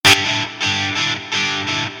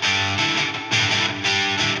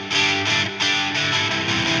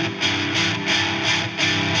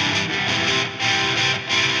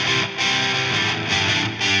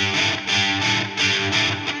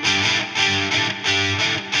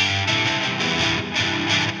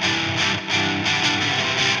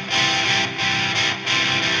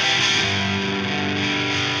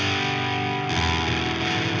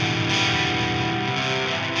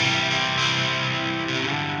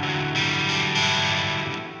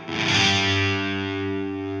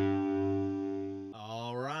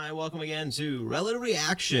welcome again to Relative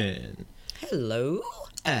Reaction. Hello.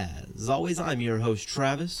 As always, I'm your host,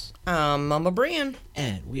 Travis. Mama Brian.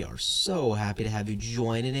 And we are so happy to have you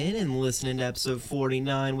joining in and listening to episode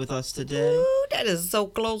 49 with us today. Ooh, that is so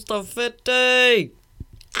close to 50.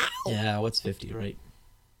 Ow. Yeah, what's 50, right?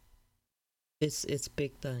 It's a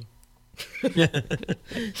big thing.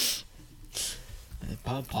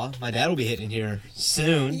 My dad will be hitting here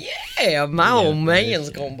soon. Yeah, my old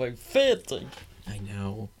man's gonna be 50. I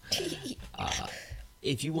know.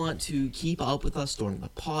 If you want to keep up with us during the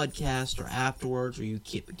podcast or afterwards, or you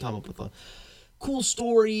come up with a cool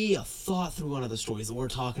story, a thought through one of the stories that we're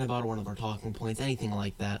talking about, or one of our talking points, anything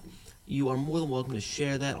like that, you are more than welcome to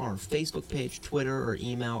share that on our Facebook page, Twitter, or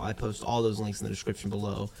email. I post all those links in the description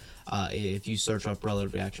below. If you search up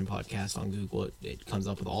Relative Reaction Podcast on Google, it comes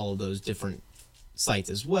up with all of those different sites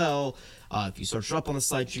as well. If you search it up on the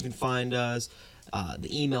sites, you can find us.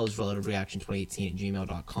 The email is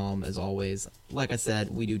relativereaction2018@gmail.com. As always, like I said,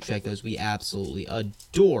 we do check those. We absolutely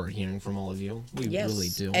adore hearing from all of you. We really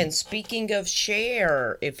do. And speaking of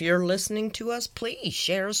share, if you're listening to us, please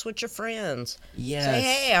share us with your friends. Yes. Say,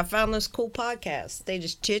 hey, I found this cool podcast. They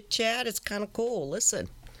just chit chat. It's kind of cool. Listen.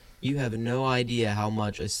 You have no idea how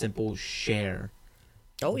much a simple share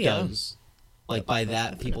does. Like, by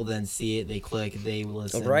that, people then see it, they click, they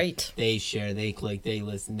listen. Right. They share, they click, they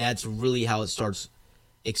listen. That's really how it starts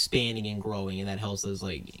expanding and growing, and that helps us,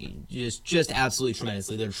 like, just absolutely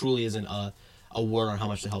tremendously. There truly isn't a word on how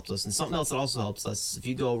much it helps us. And something else that also helps us, if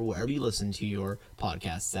you go over wherever you listen to your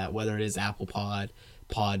podcasts at, whether it is Apple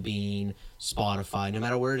Podbean, Spotify, no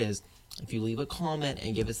matter where it is, if you leave a comment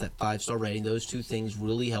and give us that 5-star rating, those two things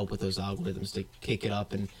really help with those algorithms to kick it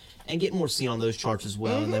up and get more seen on those charts as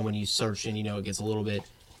well. Mm-hmm. And then when you search in, it gets a little bit,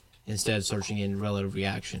 instead of searching in Relative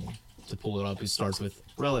Reaction, to pull it up, it starts with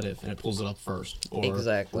Relative, and it pulls it up first. Or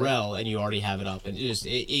exactly. Rel, and you already have it up. And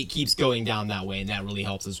it keeps going down that way, and that really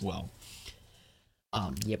helps as well.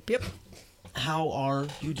 Yep. How are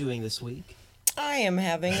you doing this week? I am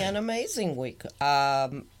having an amazing week.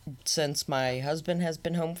 Since my husband has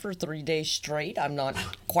been home for 3 days straight, I'm not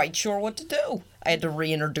quite sure what to do. I had to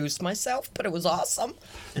reintroduce myself, but it was awesome.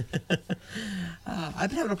 I've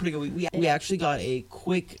been having a pretty good week. We actually got a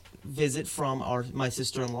quick visit from my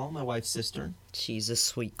sister-in-law, my wife's sister. She's a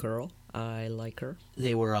sweet girl. I like her.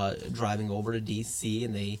 They were driving over to D.C.,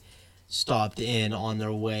 and they stopped in on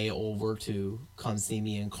their way over to come see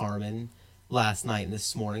me and Carmen last night and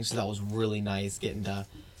this morning, so that was really nice getting to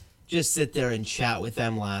just sit there and chat with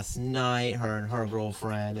them last night, her and her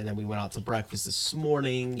girlfriend, and then we went out to breakfast this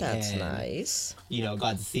morning. That's and, nice.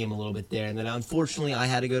 Got to see him a little bit there, and then unfortunately I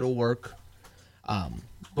had to go to work. But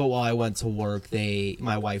while I went to work,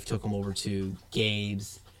 my wife took him over to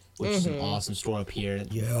Gabe's, which is an awesome store up here.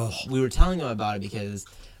 Yeah. We were telling him about it because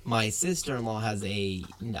my sister-in-law has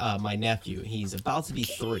my nephew. He's about to be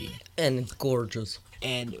 3. And it's gorgeous.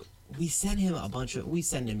 And we send him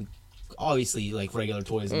obviously like regular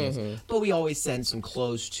toys and things, but we always send some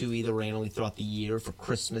clothes too, either randomly throughout the year for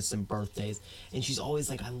Christmas and birthdays. And she's always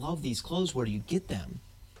like, I love these clothes. Where do you get them?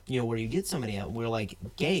 Where do you get so many at? We're like,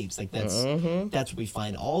 Gabe's. Like, that's where we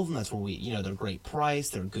find all of them. That's where they're great price.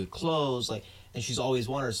 They're good clothes. Like, and she's always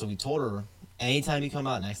wanted. So we told her, anytime you come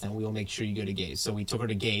out next time, we will make sure you go to Gabe's. So we took her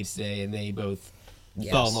to Gabe's today, and they both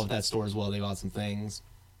fell in love with that store as well. They bought some things.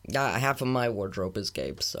 Half of my wardrobe is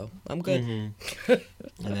Gabe's, so I'm good. And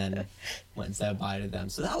then went and said bye to them.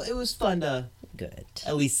 So it was fun to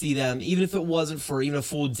at least see them, even if it wasn't for even a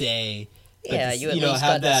full day. Yeah, you at least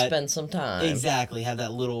got to spend some time. Exactly, have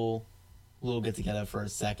that little get together for a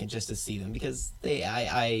second just to see them, because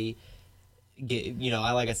I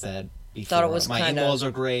like I said before, thought it was my in-laws are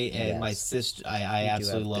great, and yes. my sister, I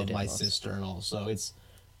absolutely love my sister-in-law, so it's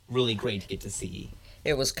really great to get to see.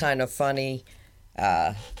 It was kind of funny.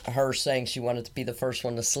 Her saying she wanted to be the first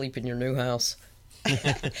one to sleep in your new house.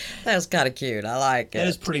 That was kind of cute. I like it. That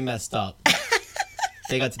is pretty messed up.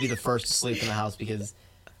 They got to be the first to sleep in the house because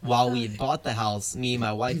while we had bought the house, me and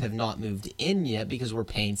my wife have not moved in yet because we're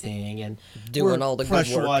painting and doing all the good work.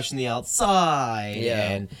 Pressure washing the outside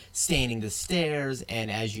and staining the stairs.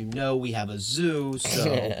 And as you know, we have a zoo.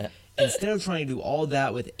 So instead of trying to do all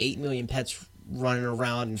that with 8 million pets running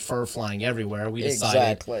around and fur flying everywhere, we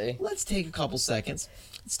decided, let's take a couple seconds.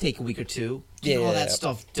 Let's take a week or two, get all that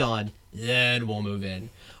stuff done, then we'll move in.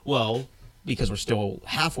 Well, because we're still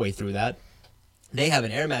halfway through that, they have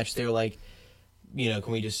an air mattress. They were like, can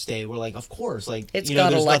we just stay? We're like, of course. Like, it's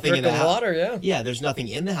got there's electric nothing in the and water, Yeah, there's nothing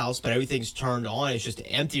in the house, but everything's turned on. It's just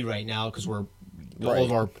empty right now because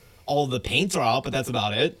all of the paints are out, but that's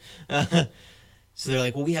about it. So they're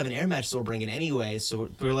like, well, we have an air match store bringing anyway. So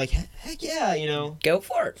we're like, heck yeah, you know, Go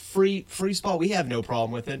for it. free spot. We have no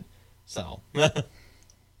problem with it. So, but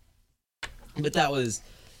that was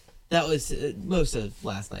most of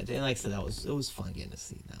last night. And like I said, it was fun getting to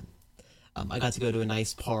see them. I got to go to a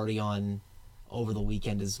nice party over the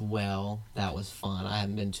weekend as well. That was fun. I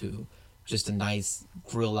haven't been to just a nice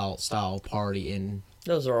grill out style party in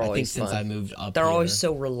Those are I think always since fun. I moved up They're here. always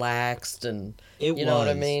so relaxed and It you know what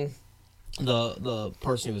I was. mean? The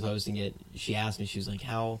person who was hosting it, she asked me, she was like,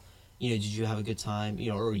 how, did you have a good time?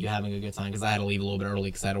 Or are you having a good time? Because I had to leave a little bit early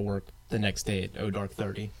because I had to work the next day at Dark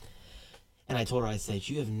 30. And I told her, I said,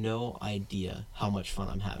 you have no idea how much fun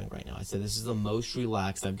I'm having right now. I said, this is the most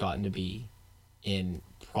relaxed I've gotten to be in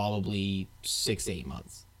probably 6 to 8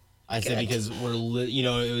 months. I said, Good. because it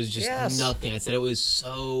was just Yes. nothing. I said, it was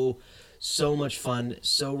so much fun,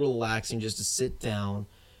 so relaxing just to sit down,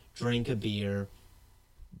 drink a beer,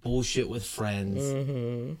 bullshit with friends,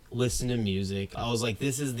 listen to music. I was like,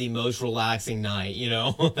 this is the most relaxing night,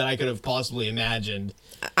 that I could have possibly imagined.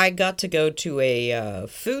 I got to go to a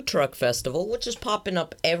food truck festival, which is popping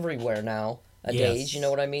up everywhere nowadays. Yes. You know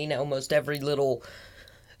what I mean? Almost every little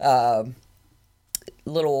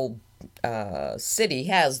city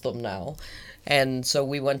has them now. And so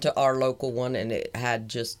we went to our local one, and it had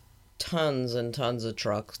just tons and tons of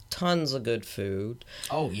trucks, tons of good food.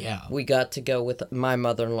 Oh, yeah. We got to go with my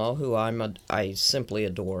mother-in-law, who I simply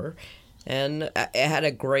adore, and I had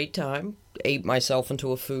a great time. Ate myself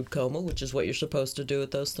into a food coma, which is what you're supposed to do at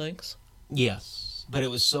those things. Yes, but it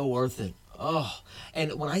was so worth it. Oh,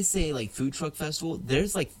 and when I say, like, food truck festival,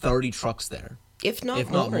 there's, like, 30 trucks there. If not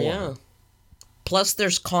more. yeah. Plus,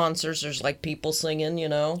 there's concerts. There's, like, people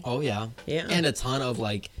singing, Oh, yeah. Yeah. And a ton of,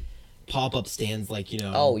 like, pop-up stands, like,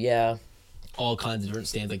 Oh, yeah. all kinds of different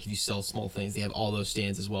stands. Like, if you sell small things, they have all those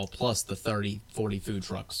stands as well, plus the 30, 40 food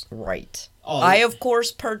trucks. Right. Oh, I, of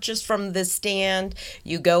course, purchased from the stand.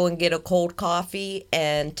 You go and get a cold coffee,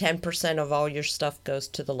 and 10% of all your stuff goes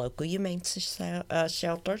to the local humane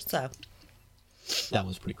shelter, so... That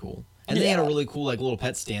was pretty cool. And they had a Yeah. really cool, like, little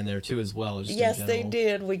pet stand there, too, as well. Just in Yes, they general.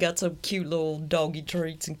 did. We got some cute little doggy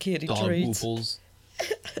treats and kitty Dog treats. woofles.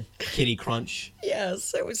 Kitty Crunch.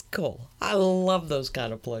 Yes, it was cool. I love those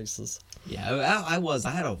kind of places. Yeah, I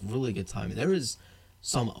had a really good time. There was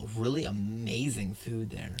some really amazing food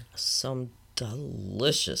there. Some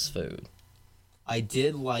delicious food. I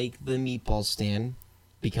did like the meatball stand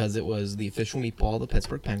because it was the official meatball of the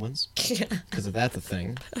Pittsburgh Penguins. Because if that's a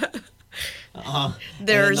thing. And then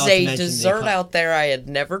There's not to a mention they dessert cut- out there I had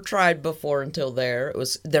never tried before until there.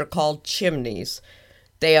 They're called chimneys.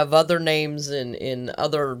 They have other names in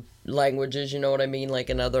other languages, you know what I mean? Like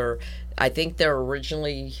in other, I think they're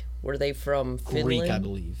originally, were they from Finland? Greek, I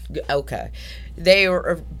believe. Okay.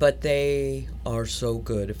 But they are so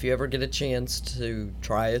good. If you ever get a chance to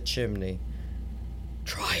try a chimney,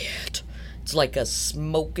 try it. It's like a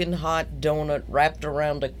smoking hot donut wrapped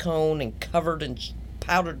around a cone and covered in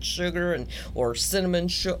powdered sugar or cinnamon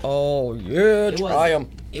sugar. Oh, yeah, try them.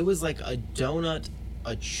 It was like a donut,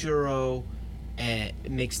 a churro, and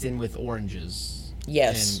mixed in with oranges.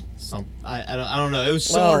 Yes. And I don't know. It was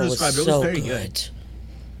so hard to describe, but it was very good.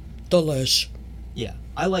 Delish. Yeah,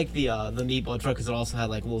 I like the meatball truck because it also had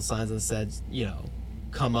like little signs that said,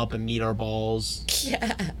 come up and meet our balls.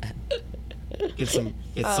 Yeah. Get some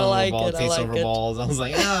I of like our balls, it, I taste some like of our it. balls. I was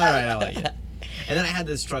like, all right, I like it. And then I had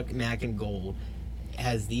this truck, Mac and Gold. It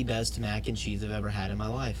has the best mac and cheese I've ever had in my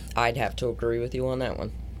life. I'd have to agree with you on that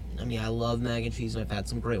one. I mean, I love mac and cheese, and I've had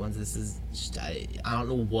some great ones. This is just, I don't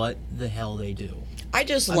know what the hell they do. I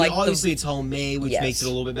just I like mean, obviously it's homemade, which Yes. makes it a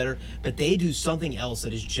little bit better, but they do something else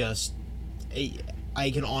that is just,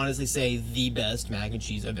 I can honestly say, the best mac and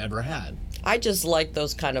cheese I've ever had. I just like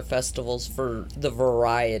those kind of festivals for the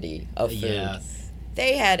variety of food. Yes.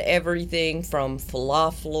 They had everything from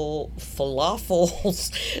falafels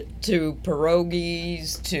to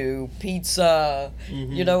pierogies to pizza.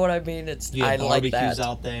 You know what I mean? You I have like barbecues that.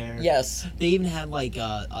 out there. Yes. They even had like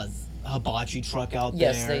a hibachi truck out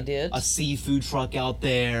there. Yes, they did. A seafood truck out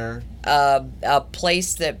there. A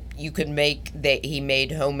place that you could make that he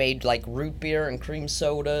made homemade like root beer and cream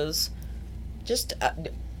sodas. Just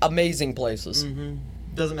amazing places.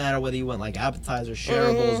 Doesn't matter whether you want like appetizers,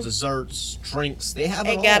 shareables, desserts, drinks. They have it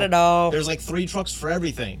They all. got it all. There's like 3 trucks for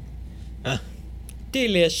everything.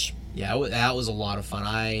 Delish. Yeah, that was a lot of fun.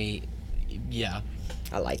 I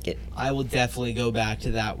like it. I will definitely go back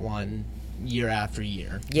to that one year after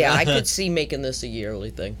year. Yeah, I could see making this a yearly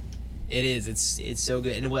thing. It is. It's so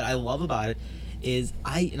good. And what I love about it is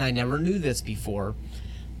I never knew this before.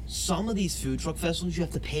 Some of these food truck festivals you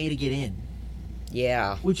have to pay to get in,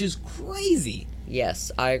 Yeah. which is crazy.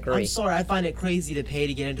 Yes, I agree. I'm sorry, I find it crazy to pay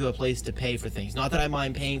to get into a place to pay for things. Not that I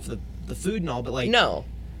mind paying for the food and all, but like, No,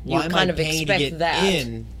 you why am kind I of paying to expect get that.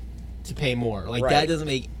 in to pay more? Like, Right. that doesn't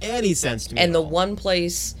make any sense to me. And at the all. one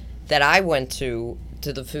place that I went to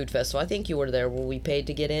the food festival, I think you were there, where we paid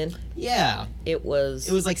to get in. Yeah, It was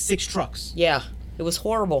like 6 trucks. yeah, it was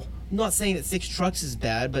horrible. I'm not saying that 6 trucks is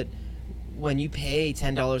bad, but when you pay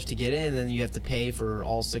 $10 to get in, then you have to pay for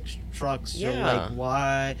all 6 trucks. You're Yeah. like,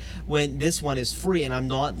 why? When this one is free, and I'm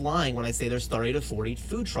not lying when I say there's 30 to 40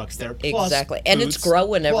 food trucks there. Plus Exactly. And it's booths,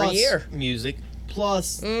 growing every plus year. Music,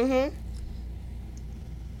 plus Mm-hmm.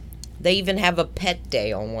 They even have a pet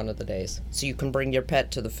day on one of the days, so you can bring your pet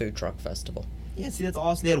to the food truck festival. yeah. See, that's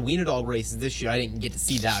awesome. They had wiener dog races this year. I didn't get to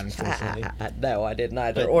see that, unfortunately. No, I didn't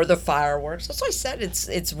either. But- Or the fireworks. That's why I said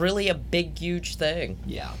it's really a big, huge thing.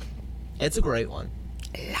 Yeah, it's a great one.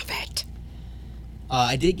 Love it.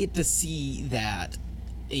 I did get to see that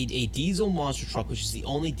a diesel monster truck, which is the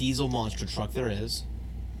only diesel monster truck there is,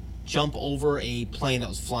 jump over a plane that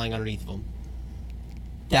was flying underneath of them.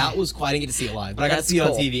 That was cool. I didn't get to see it live, but I got to That's see it on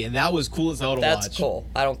cool. TV, and that was cool as hell to That's watch. cool.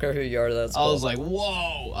 I don't care who you are. That's I cool. was like,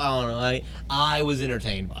 whoa! I don't know. I was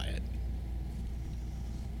entertained by it.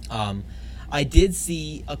 I did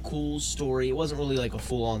see a cool story. It wasn't really like a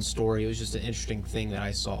full-on story. It was just an interesting thing that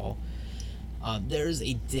I saw. There's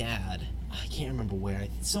a dad. I can't remember where.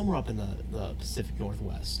 Somewhere up in the Pacific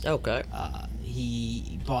Northwest. Okay.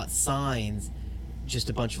 He bought signs, just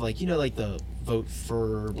a bunch of like the vote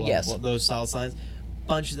for blah, Yes. blah, those style signs.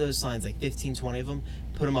 Bunch of those signs, like 15, 20 of them,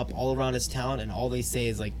 put them up all around his town, and all they say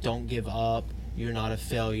is like, "Don't give up. You're not a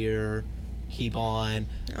failure. Keep on."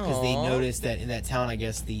 Because they Aw. noticed that in that town, I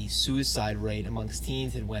guess the suicide rate amongst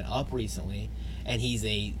teens had went up recently, and he's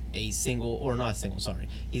a single, or not single, sorry,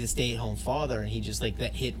 he's a stay-at-home father, and he just like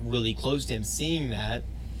that hit really close to him seeing that.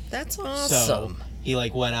 That's So awesome. he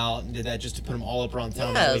like went out and did that just to put them all up around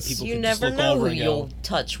town. That way Yes, people you could just never look know over who and you'll go.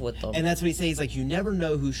 touch with them. And that's what he says. He's like, you never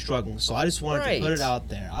know who's struggling. So I just wanted to put Right. it out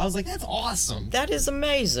there. I was like, that's awesome. That is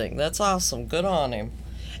amazing. That's awesome. Good on him.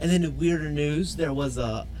 And then in weirder news, there was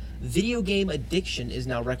a video game addiction is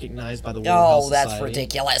now recognized by the World Health Oh, that's Society.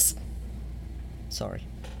 ridiculous. Sorry.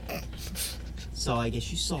 So I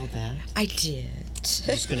guess you saw that. I did. I'm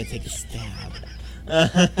just gonna take a stab.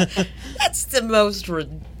 That's the most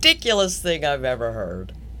ridiculous thing I've ever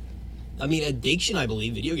heard. I mean, addiction, I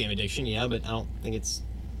believe, video game addiction, yeah, but I don't think it's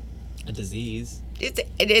a disease.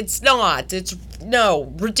 It's not. It's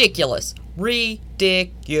no ridiculous.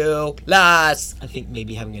 Ridiculous. I think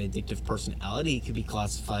maybe having an addictive personality could be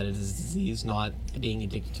classified as a disease, not being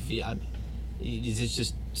addicted to video.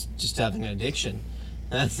 It's just having an addiction.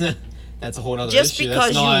 That's a whole other Just issue.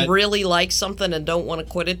 because That's not, you really like something and don't want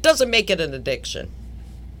to quit it doesn't make it an addiction.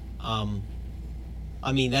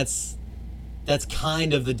 I mean, that's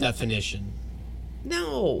kind of the definition.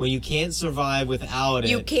 No. When you can't survive without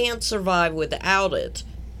it. You can't survive without it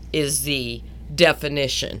is the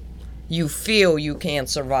definition. You feel you can't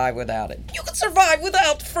survive without it. You can survive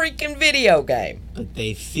without the freaking video game. But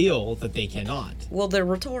they feel that they cannot. Well, they're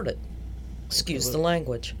retarded. Excuse the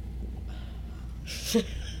language.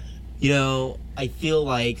 You know, I feel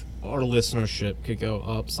like our listenership could go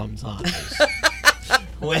up sometimes.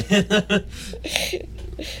 When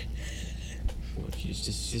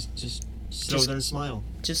just sit over there and smile.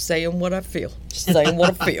 Just saying what I feel. Just saying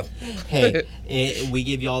what I feel. Hey, we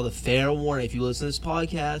give y'all the fair warning. If you listen to this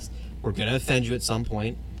podcast, we're gonna offend you at some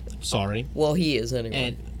point. Sorry. Well, he is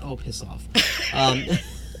anyway. And piss off.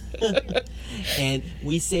 And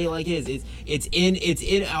we say it like it is. It's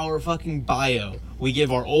in our fucking bio. We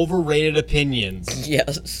give our overrated opinions.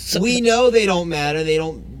 Yes. We know they don't matter. They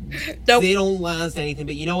don't Nope. They don't last anything.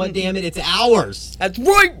 But you know what? Damn it, it's ours. That's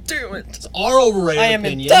right, damn it. It's our overrated I am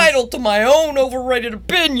opinions. entitled to my own overrated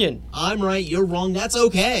opinion. I'm right. You're wrong. That's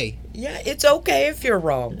okay. Yeah, it's okay if you're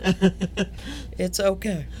wrong. It's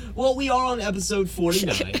okay. Well, we are on episode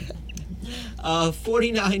 49.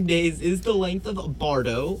 49 days is the length of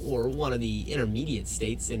Bardo, or one of the intermediate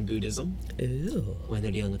states in Buddhism, Ew. when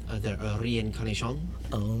they're dealing with their reincarnation.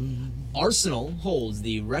 Arsenal holds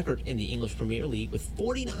the record in the English Premier League with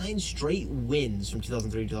 49 straight wins from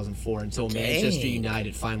 2003 to 2004 until Manchester Dang.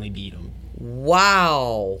 United finally beat them.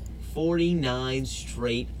 Wow. 49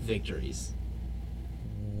 straight victories.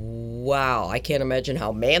 Wow. I can't imagine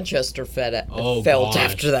how Manchester Oh, felt gosh.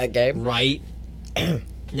 after that game. Right?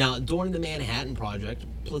 Now, during the Manhattan Project,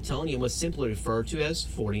 plutonium was simply referred to as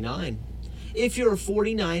 49. If you're a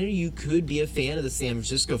 49er, you could be a fan of the San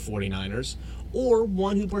Francisco 49ers, or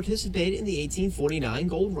one who participated in the 1849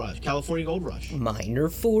 Gold Rush, California Gold Rush. Minor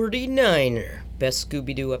 49er. Best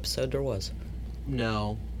Scooby-Doo episode there was.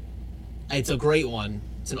 No. It's a great one.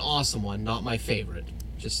 It's an awesome one, not my favorite.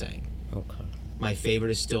 Just saying. Okay. My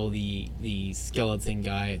favorite is still the skeleton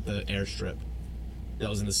guy at the airstrip that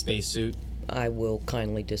was in the spacesuit. I will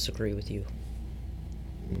kindly disagree with you.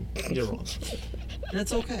 You're wrong.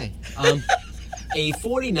 That's okay. A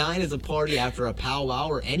 49 is a party after a powwow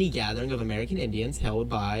or any gathering of American Indians held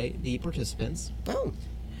by the participants. Oh.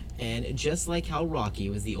 And just like how Rocky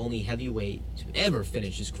was the only heavyweight to ever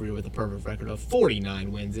finish his career with a perfect record of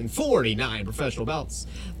 49 wins and 49 professional bouts,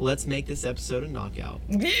 let's make this episode a knockout.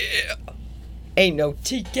 Yeah. Ain't no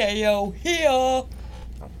TKO here. Oh,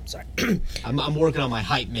 sorry. I'm working on my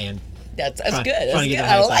hype, man. That's Trying- good. That's trying to good. get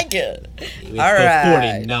the I hype like it. With All the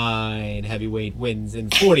right. 49 heavyweight wins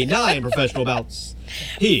and 49 professional bouts.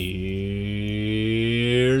 Here's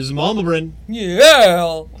Mama Bryn.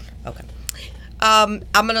 Yeah. Okay. I'm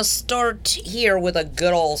gonna start here with a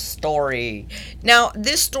good old story. Now,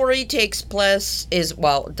 this story takes place it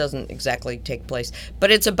doesn't exactly take place,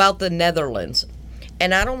 but it's about the Netherlands.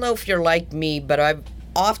 And I don't know if you're like me, but I've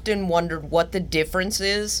often wondered what the difference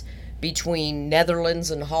is between Netherlands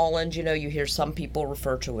and Holland. You know, you hear some people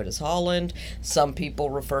refer to it as Holland, some people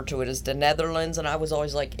refer to it as the Netherlands, and I was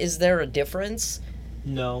always like, is there a difference?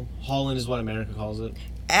 No, Holland is what America calls it.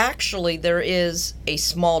 Actually, there is a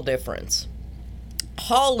small difference.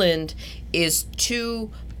 Holland is 2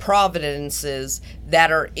 provinces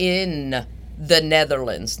that are in the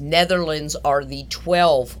Netherlands. Netherlands are the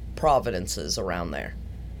 12 provinces around there.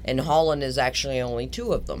 And Holland is actually only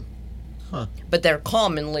 2 of them. Huh. But they're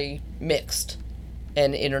commonly mixed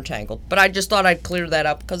and intertangled. But I just thought I'd clear that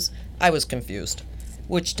up because I was confused,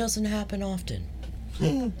 which doesn't happen often.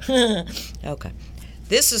 Okay.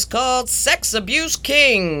 This is called Sex Abuse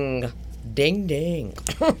King. Ding ding.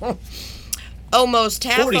 Almost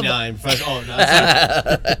half 49 professional. Oh, no,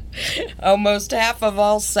 sorry. Almost half of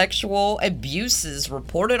all sexual abuses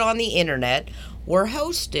reported on the internet were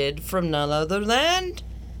hosted from none other than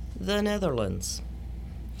the Netherlands.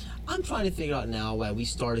 I'm trying to figure out now why we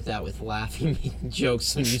started that with laughing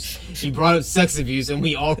jokes when you brought up sex abuse and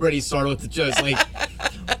we already started with the jokes. Like, what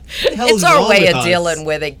the hell It's is our wrong way with of us? dealing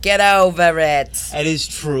with it. Get over it. That is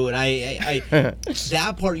true, and I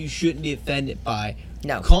that part you shouldn't be offended by.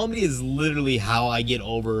 No. Comedy is literally how I get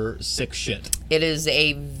over sick shit. It is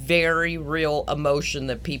a very real emotion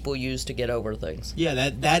that people use to get over things. Yeah,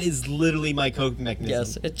 that is literally my coping mechanism.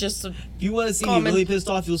 Yes, it's just If you want to see common- me really pissed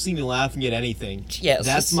off, you'll see me laughing at anything. yes,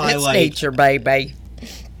 That's it's nature, baby.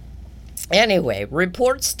 Anyway,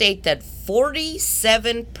 reports state that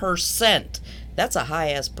 47%, that's a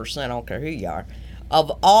high-ass percent, I don't care who you are,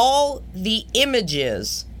 of all the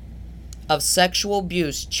images of sexual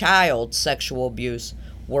abuse, child sexual abuse,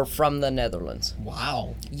 were from the Netherlands.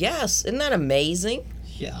 Wow. Yes, isn't that amazing?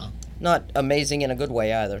 Yeah. Not amazing in a good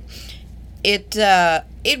way either. It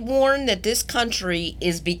warned that this country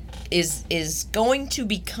is going to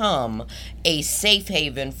become a safe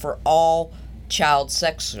haven for all child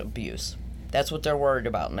sex abuse. That's what they're worried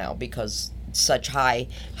about now because such high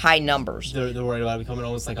numbers. They're worried about it becoming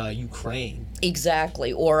almost like a Ukraine.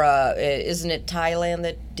 Exactly. Or isn't it Thailand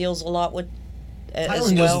that deals a lot with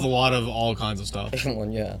Thailand deals with a lot of all kinds of stuff. Well,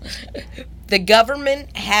 yeah. The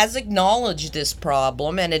government has acknowledged this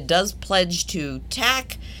problem, and it does pledge to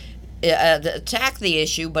attack the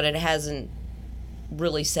issue, but it hasn't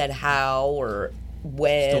really said how or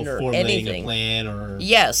when Still or formulating anything. a plan or...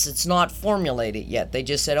 Yes, it's not formulated yet. They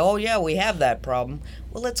just said, oh, yeah, we have that problem.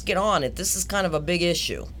 Well, let's get on it. This is kind of a big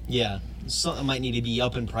issue. Yeah. Something might need to be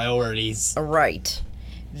up in priorities. Right.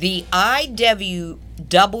 The IWWF,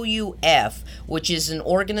 which is an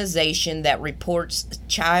organization that reports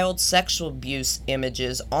child sexual abuse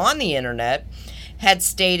images on the internet, had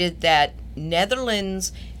stated that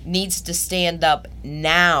Netherlands needs to stand up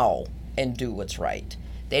now and do what's right.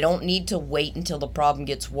 They don't need to wait until the problem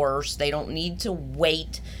gets worse. They don't need to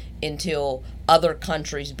wait until other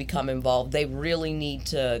countries become involved. They really need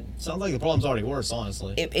to... Sounds like the problem's already worse,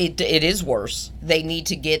 honestly. It is worse. They need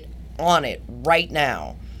to get on it right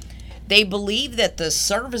now. They believe that the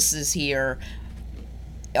services here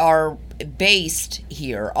are based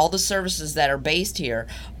here. All the services that are based here,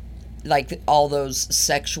 like all those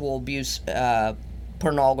sexual abuse,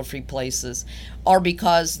 pornography places, are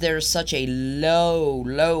because there's such a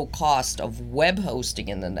low cost of web hosting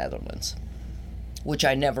in the Netherlands, which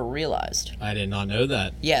I never realized. I did not know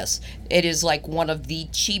that. Yes, it is like one of the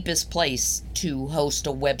cheapest place to host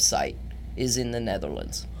a website is in the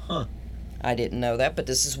Netherlands. Huh. I didn't know that, but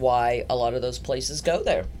this is why a lot of those places go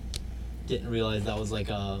there. Didn't realize that was like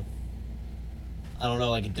a... I don't know,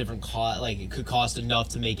 like a different cost. Like, it could cost enough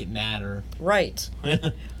to make it matter. Right.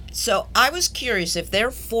 So I was curious if their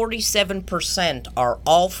 47% are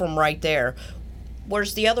all from right there.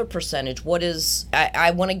 where's the other percentage? What is,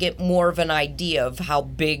 I want to get more of an idea of how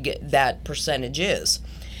big that percentage is.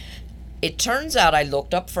 It turns out I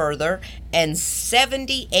looked up further, and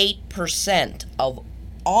 78% of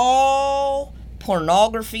all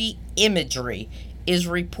pornography imagery is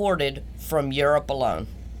reported from Europe alone.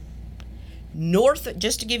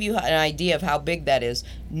 Just to give you an idea of how big that is,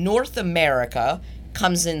 North America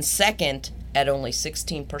comes in second at only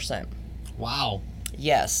 16%. Wow.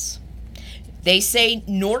 Yes. They say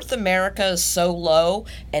North America is so low,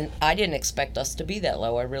 and I didn't expect us to be that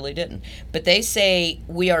low. I really didn't. But they say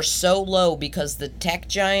we are so low because the tech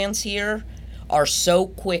giants here are so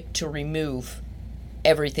quick to remove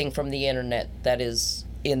everything from the internet that is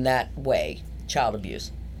in that way, child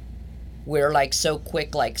abuse. We're like so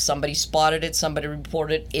quick, like somebody spotted it, somebody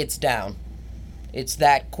reported it, it's down. It's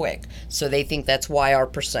that quick. So they think that's why our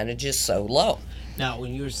percentage is so low. Now,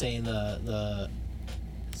 when you were saying the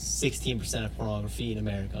 16% of pornography in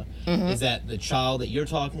America, is that the child that you're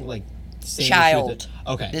talking, like, child?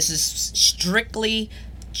 Okay. This is strictly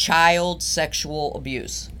child sexual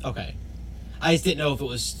abuse. Okay. I just didn't know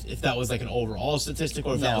if that was like an overall statistic,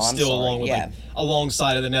 or if that was still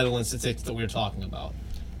alongside of the Netherlands statistics that we were talking about.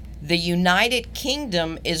 The United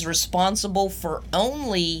Kingdom is responsible for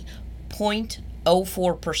only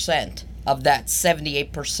 0.04% of that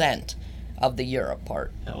 78% of the Europe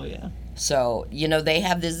part. Hell yeah. So, they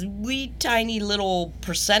have this wee tiny little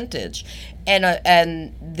percentage.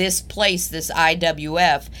 And this place, this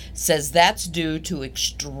IWF, says that's due to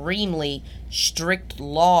extremely strict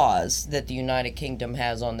laws that the United Kingdom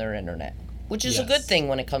has on their internet, which is a good thing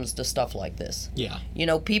when it comes to stuff like this. Yeah.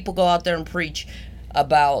 People go out there and preach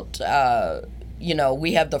about,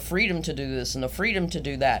 we have the freedom to do this and the freedom to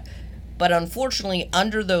do that. But unfortunately,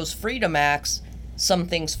 under those Freedom Acts, some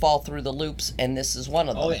things fall through the loops, and this is one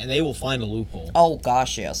of them. Oh, and they will find a loophole. Oh,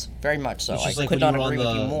 gosh, yes. Very much so. I could not agree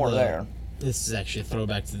with you more there. This is actually a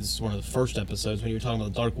throwback to one of the first episodes when you were talking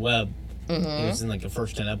about the dark web. It was in like the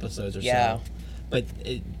first 10 episodes or so. But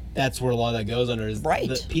that's where a lot of that goes under. Is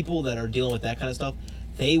the people that are dealing with that kind of stuff,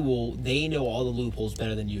 they know all the loopholes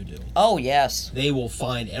better than you do. Oh, yes. They will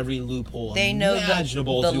find every loophole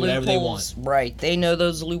imaginable to do whatever they want. Right. They know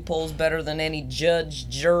those loopholes better than any judge,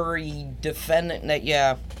 jury, defendant.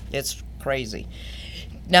 It's crazy.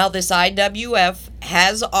 Now, this IWF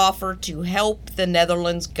has offered to help the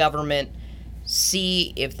Netherlands government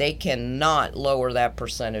see if they cannot lower that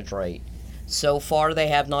percentage rate. So far, they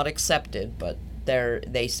have not accepted, but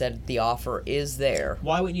they said the offer is there.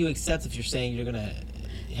 Why wouldn't you accept if you're saying you're going to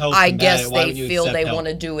help? I guess they feel they want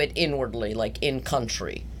to do it inwardly, like in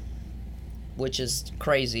country, which is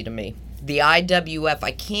crazy to me. The IWF,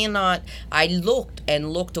 I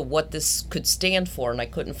looked at what this could stand for, and I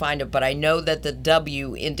couldn't find it, but I know that the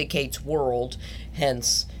W indicates world,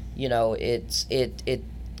 hence, it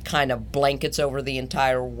kind of blankets over the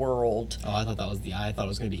entire world. Oh, I thought that was I thought it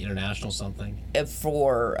was going to be international something.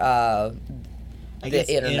 For I guess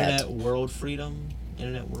the internet. World freedom? I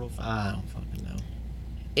don't fucking know.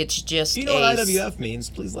 It's just if you know what IWF means,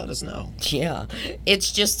 please let us know. Yeah.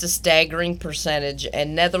 It's just a staggering percentage,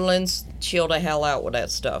 and Netherlands, chill the hell out with that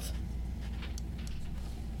stuff.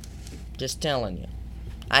 Just telling you.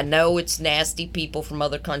 I know it's nasty people from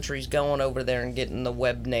other countries going over there and getting the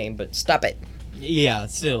web name, but stop it. Yeah,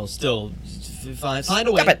 still, find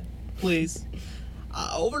a way. Stop it. Please.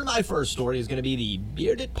 Over to my first story is going to be the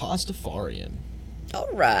bearded Pastafarian. All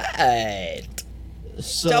right.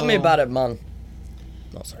 So, tell me about it, man.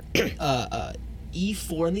 No, sorry.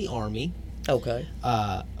 E4 in the Army. Okay.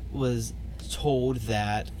 Was told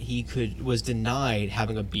that was denied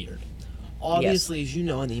having a beard. Obviously, as you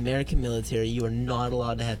know, in the American military, you are not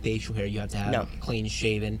allowed to have facial hair. You have to have clean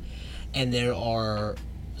shaven. And there are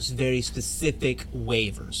very specific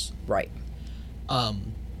waivers. Right.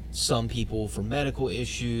 Some people for medical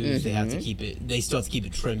issues, they have to keep it. They still have to keep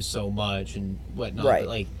it trimmed so much and whatnot. Right.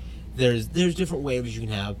 But there's different waivers you can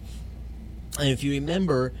have. And if you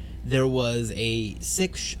remember, there was a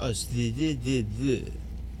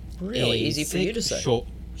really easy for you to say.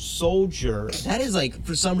 Soldier. That is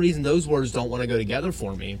for some reason those words don't want to go together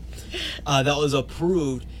for me. That was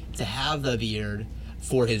approved to have the beard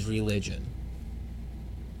for his religion.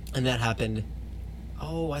 And that happened,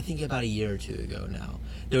 I think about a year or two ago now.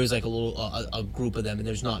 There was a group of them, and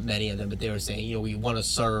there's not many of them, but they were saying, we want to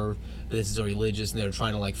serve, but this is a religious, and they were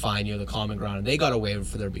trying to find the common ground, and they got a waiver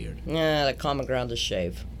for their beard. Yeah, the common ground is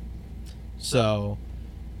shave. So,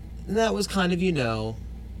 that was kind of,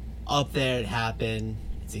 up there, it happened,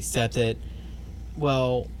 it's accepted.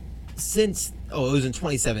 Well, it was in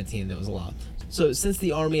 2017 that was allowed. So, since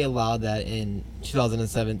the Army allowed that in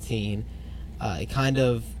 2017, it kind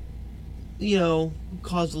of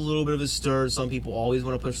caused a little bit of a stir. Some people always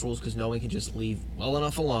want to push rules because no one can just leave well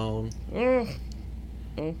enough alone.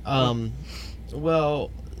 Well,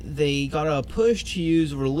 they got a push to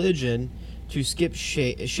use religion to skip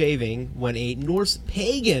shaving when a Norse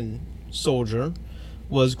pagan soldier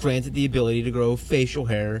was granted the ability to grow facial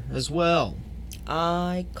hair as well.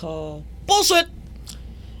 I call bullshit!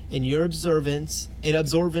 In observance,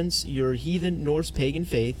 your heathen Norse pagan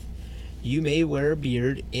faith, you may wear a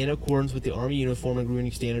beard in accordance with the Army uniform and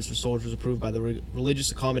grooming standards for soldiers approved by the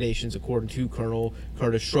religious accommodations, according to Colonel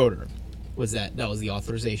Curtis Schroeder. That was the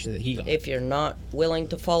authorization that he got. If you're not willing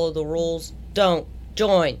to follow the rules, don't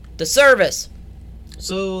join the service.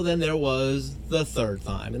 So then there was the third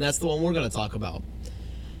time, and that's the one we're going to talk about.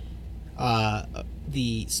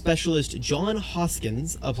 The specialist John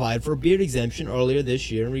Hoskins applied for a beard exemption earlier this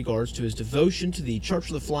year in regards to his devotion to the Church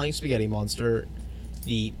of the Flying Spaghetti Monster,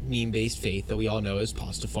 the meme-based faith that we all know as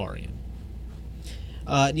Pastafarian.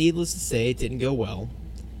 Needless to say, it didn't go well.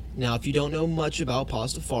 Now, if you don't know much about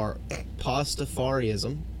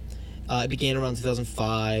Pastafarianism, it began around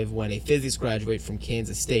 2005 when a physics graduate from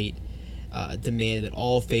Kansas State demanded that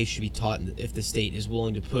all faiths should be taught. If the state is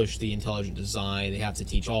willing to push the intelligent design, they have to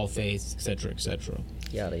teach all faiths, etc., etc.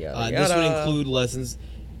 Yada, yada, This would include lessons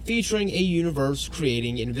featuring a universe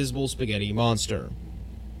creating invisible spaghetti monster.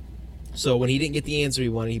 So when he didn't get the answer he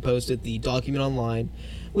wanted, he posted the document online,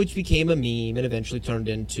 which became a meme and eventually turned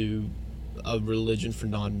into a religion for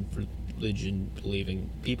non-religion believing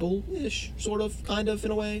people-ish, sort of, kind of,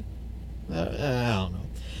 in a way. I don't know.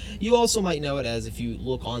 You also might know it as, if you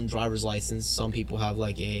look on driver's license, some people have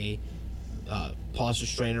like a posture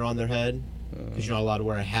strainer on their head because you're not allowed to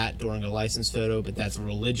wear a hat during a license photo, but that's a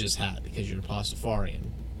religious hat because you're a Pastafarian.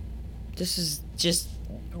 This is just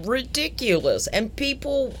ridiculous. And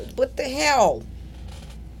people, what the hell?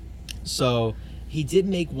 So he did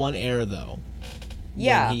make one error though.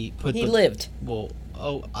 Yeah, he lived. Wow.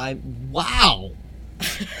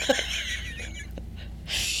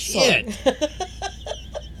 Shit.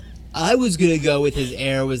 I was gonna go with his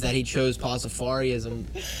error was that he chose Pastafarianism,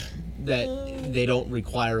 that they don't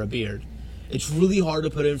require a beard. It's really hard to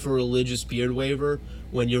put in for a religious beard waiver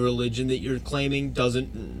when your religion that you're claiming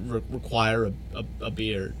doesn't require a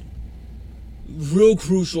beard. Real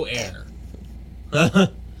crucial error.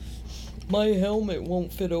 My helmet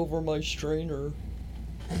won't fit over my strainer.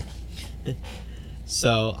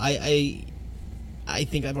 So, I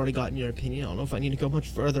think I've already gotten your opinion. I don't know if I need to go much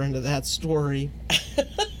further into that story.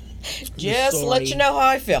 Just let you know how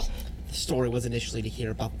I feel. The story was initially to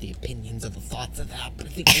hear about the opinions of the thoughts of that, but I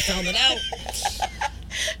think we found it out.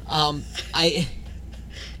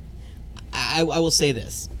 I will say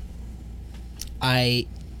this. I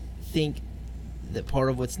think that part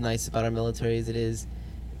of what's nice about our military is it is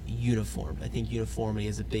uniformed. I think uniformity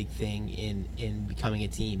is a big thing in becoming a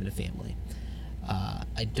team and a family.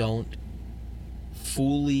 I don't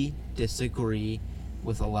fully disagree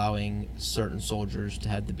with allowing certain soldiers to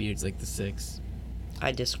have the beards like the Six.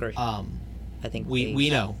 I disagree. I think we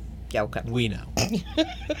know. Yeah, okay. We know.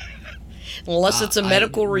 Unless it's a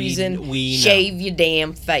medical reason, we shave your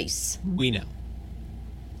damn face. We know.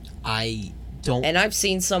 I don't. And I've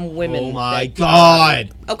seen some women. Oh my God!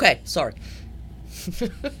 Okay, sorry.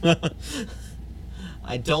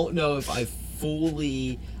 I don't know if I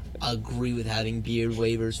fully agree with having beard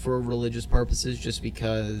waivers for religious purposes, just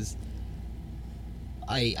because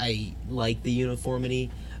I like the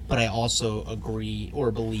uniformity, but I also agree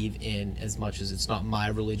or believe in, as much as it's not my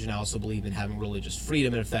religion, I also believe in having religious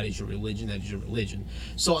freedom, and if that is your religion, that is your religion.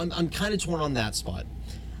 So I'm kind of torn on that spot.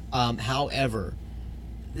 However,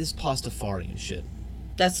 this Pastafarian shit,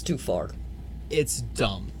 that's too far. It's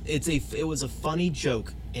dumb. It was a funny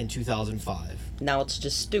joke in 2005. Now it's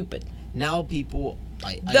just stupid. Now people...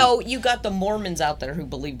 Though you got the Mormons out there who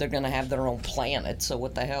believe they're going to have their own planet, so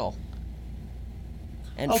what the hell?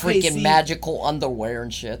 And freaking magical underwear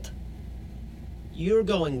and shit. You're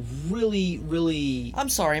going really, really... I'm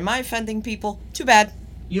sorry, am I offending people? Too bad.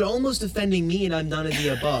 You're almost offending me, and I'm none of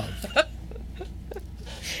the above.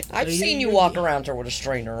 I've seen you walk around here with a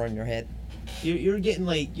strainer on your head. You're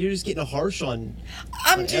just getting harsh on.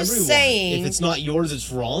 I'm just everyone. saying. If it's not yours,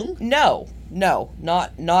 it's wrong. No, not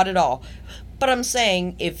at all. But I'm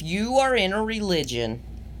saying, if you are in a religion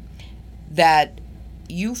that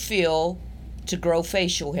you feel to grow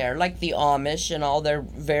facial hair, like the Amish and all, they're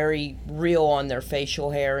very real on their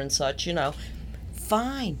facial hair and such,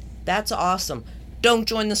 fine. That's awesome. Don't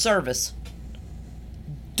join the service.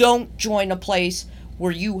 Don't join a place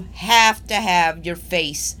where you have to have your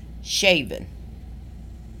face shaven.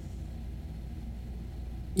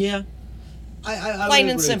 Yeah. I Plain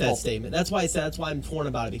would and agree simple. with that statement. That's why I said that's why I'm torn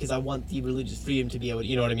about it, because I want the religious freedom to be able,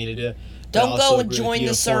 you know what I mean, to do. Don't go and join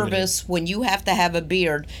the service when you have to have a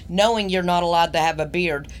beard, knowing you're not allowed to have a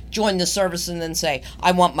beard. Join the service and then say,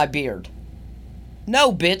 I want my beard.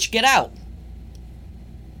 No, bitch, get out.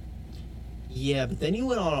 Yeah, but then you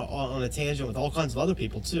went on a tangent with all kinds of other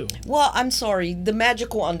people, too. Well, I'm sorry. The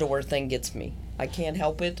magical underwear thing gets me. I can't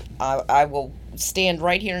help it. I will stand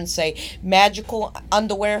right here and say, magical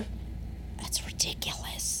underwear? That's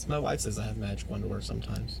ridiculous. My wife says I have magical underwear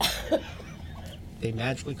sometimes. They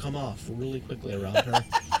magically come off really quickly around her.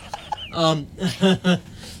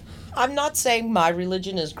 I'm not saying my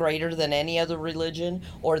religion is greater than any other religion,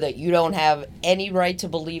 or that you don't have any right to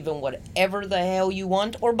believe in whatever the hell you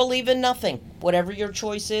want, or believe in nothing. Whatever your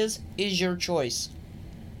choice is your choice.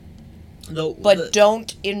 No, But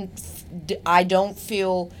I don't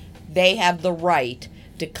feel they have the right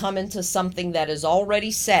to come into something that is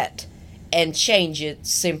already set and change it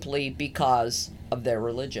simply because of their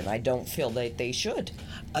religion. I don't feel that they should.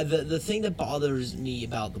 The thing that bothers me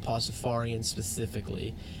about the Pastafarians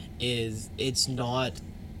specifically is it's not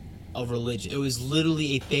a religion. It was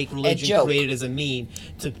literally a fake religion created as a mean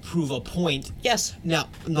to prove a point. Yes. Now,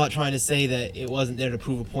 I'm not trying to say that it wasn't there to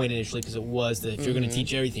prove a point initially, because it was that if you're going to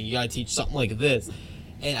teach everything, you got to teach something like this.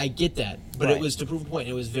 And I get that, but Right. it was to prove a point.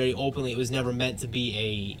 It was very openly. It was never meant to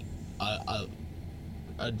be a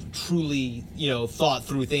truly, thought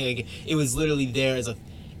through thing. Like, it was literally there as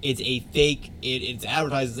it's a fake. It's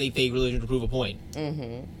advertised as a fake religion to prove a point.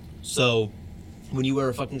 Mm-hmm. So, when you wear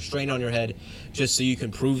a fucking strain on your head just so you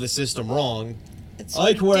can prove the system wrong, It's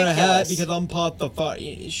I can wear a hat ridiculous. because I'm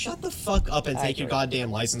Pastafari. Shut the fuck up and take your agree.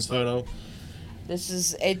 goddamn license photo.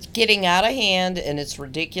 It's getting out of hand, and it's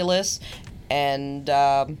ridiculous. And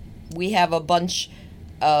we have a bunch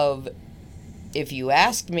of, if you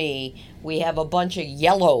ask me, we have a bunch of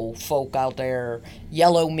yellow folk out there,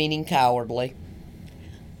 yellow meaning cowardly,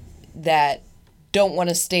 that don't want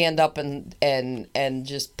to stand up and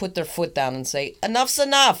just put their foot down and say, enough's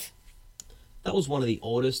enough. That was one of the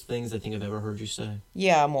oldest things I think I've ever heard you say.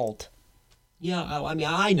 Yeah, I'm old. Yeah, I mean,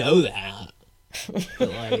 I know that. But,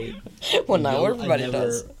 like, Well, now I everybody never-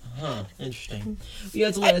 does. Huh, interesting. You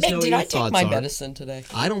have to let us know what Did your I take thoughts my are. medicine today?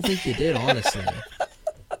 I don't think you did, honestly.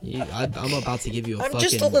 I'm about to give you a I'm fucking...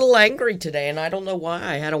 just a little angry today, and I don't know why.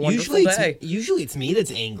 I had a wonderful day. Usually it's me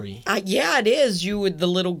that's angry. Yeah, it is. You with the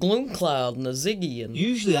little gloom cloud and the Ziggy. And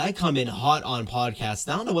Usually I come in hot on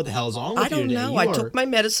podcasts. I don't know what the hell's wrong with I you don't today. know. You I are- took my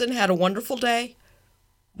medicine, had a wonderful day.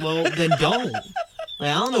 Well, then don't. I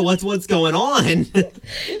don't know what's going on.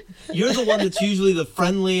 You're the one that's usually the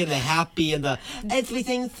friendly and the happy and the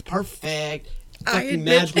everything's perfect. Fucking admit-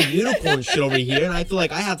 magical unicorn shit over here, and I feel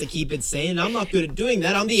like I have to keep it sane. I'm not good at doing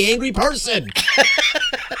that. I'm the angry person. I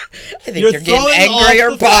think You're you're getting throwing angrier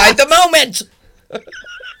off the by facts. the moment.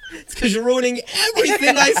 It's because you're ruining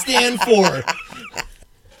everything I stand for.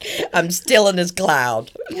 I'm still in this cloud.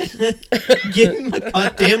 Get in my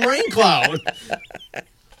goddamn rain cloud.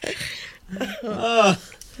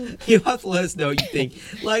 You have to let us know what you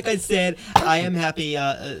think. Like I said, I am happy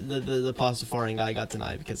the Pastafarian guy got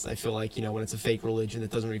denied, because I feel like, when it's a fake religion that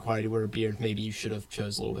doesn't require you to wear a beard, maybe you should have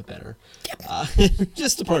chose a little bit better.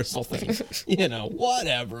 Just a personal thing.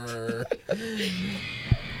 Whatever.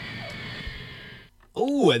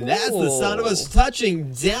 Ooh, and that's the sound of us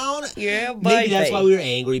touching down. Yeah, Maybe that's baby. why we were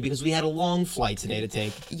angry, because we had a long flight today to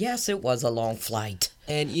take. Yes, it was a long flight.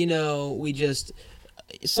 And, we just...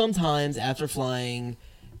 Sometimes after flying,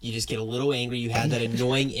 you just get a little angry. You had that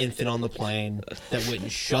annoying infant on the plane that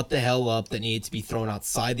wouldn't shut the hell up, that needed to be thrown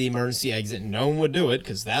outside the emergency exit. No one would do it,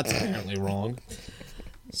 because that's apparently wrong.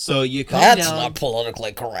 So you come That's down. not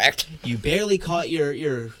politically correct. You barely caught your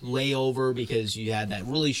layover because you had that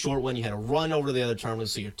really short one. You had to run over to the other terminal,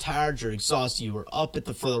 so you're tired, you're exhausted. You were up at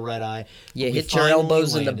for the red eye. You But we hit your finally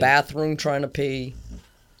elbows in the landed. bathroom trying to pee.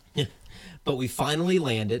 But we finally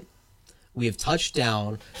landed. We have touched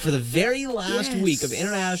down for the very last week of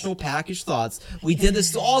International Package Thoughts. We did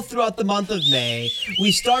this all throughout the month of May.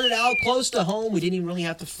 We started out close to home. We didn't even really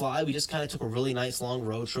have to fly. We just kind of took a really nice long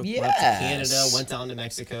road trip. Went up to Canada, went down to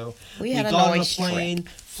Mexico. We had a got nice on a plane,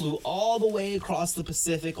 flew all the way across the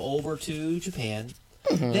Pacific over to Japan.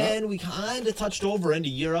 Then we kind of touched over into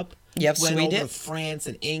Europe. Yes, went we over did. to France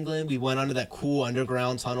and England. We went under that cool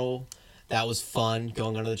underground tunnel. That was fun,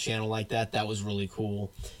 going under the channel like that. That was really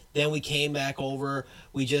cool. Then we came back over.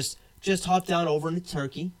 We just hopped down over into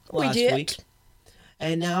Turkey last week.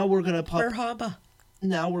 And now we're gonna pop. Merhaba.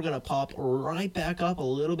 Now we're gonna pop right back up a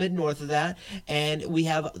little bit north of that, and we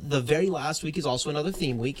have the very last week is also another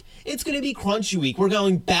theme week. It's gonna be Crunchy Week. We're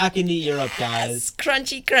going back into Europe, guys.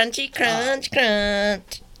 Crunchy, crunchy, crunch,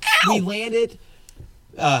 crunch. We landed.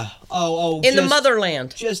 In the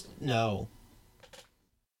motherland. No.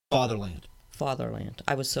 Fatherland. Fatherland.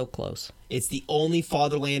 I was so close. It's the only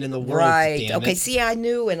fatherland in the world. Right. Damn Okay, it. see, I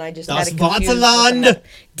knew, and I just Das had it confused. Vaterland!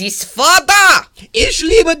 Dies Vater! Ich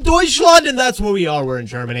liebe Deutschland! And that's where we are. We're in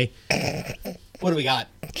Germany. What do we got?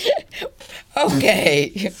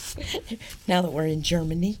 Okay. Now that we're in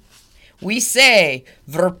Germany, we say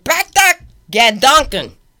Verpata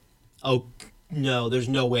Gedanken. Oh, no. There's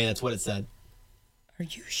no way that's what it said. Are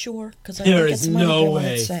you sure? Because I There think is it's might have no been what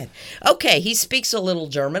way. it said. Okay, he speaks a little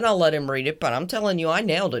German. I'll let him read it, but I'm telling you, I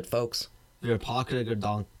nailed it, folks. Verpata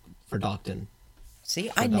Gedanken. See,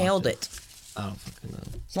 I nailed it. I don't fucking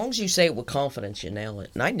know. As long as you say it with confidence, you nail it.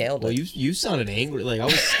 And I nailed Well, it. you sounded angry. Like, I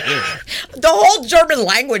was scared. The whole German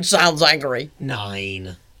language sounds angry.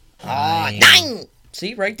 9. Nein!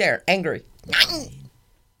 See, right there. Angry. Nein!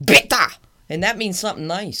 Bitte! And that means something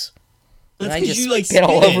nice. That's And I because just you, like, spit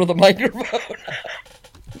all spit over it. the microphone.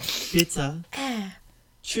 Bitte.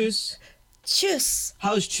 Tschüss. Tschüss.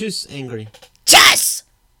 How is tschüss angry? Tschüss!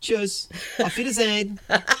 Tschüss. Auf Wiedersehen.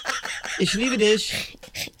 Ich liebe dich.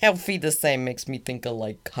 Auf Wiedersehen makes me think of,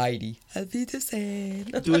 like, Heidi. Auf Wiedersehen.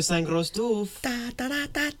 Du bist ein groß Doof. Da, da, da,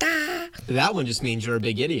 da, da. That one just means you're a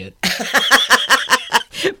big idiot.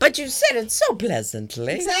 But you said it so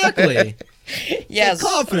pleasantly. Exactly. Yes.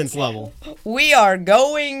 Confidence level. We are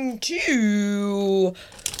going to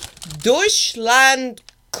Deutschland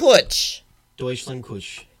Kutsch. Deutschland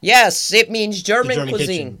Kusch. Yes, it means German, German cuisine.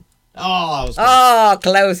 kitchen. Oh, I was. Oh,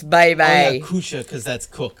 close, baby. Oh, yeah, Kusche, because that's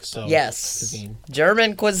cook. So Yes, cuisine.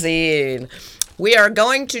 German cuisine. We are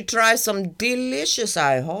going to try some delicious,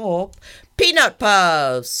 I hope, peanut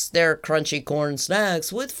puffs. They're crunchy corn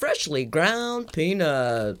snacks with freshly ground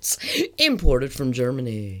peanuts, imported from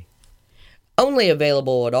Germany. Only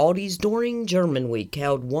available at Aldi's during German Week,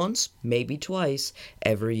 held once, maybe twice,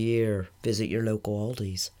 every year. Visit your local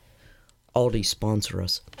Aldi's. Aldi sponsor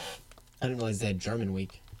us. I didn't realize they had German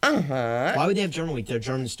week. Uh-huh. Why would they have German week? They're a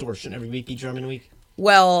German store. Shouldn't every week be German week?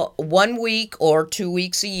 Well, 1 week or 2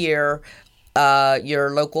 weeks a year,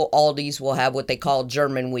 your local Aldi's will have what they call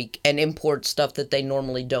German Week and import stuff that they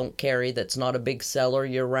normally don't carry that's not a big seller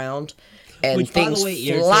year-round. And Which, by the things way,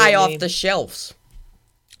 fly irritated off me. the shelves.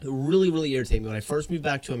 It really, really irritated me. When I first moved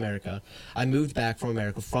back to America, I moved back from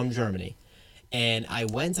America, from Germany. And I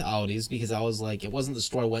went to Aldi's because I was like, it wasn't the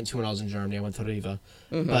store I went to when I was in Germany. I went to Riva,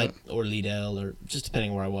 or Lidl, or just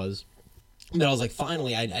depending where I was. But I was like,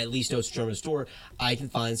 finally, I at least know it's a German store. I can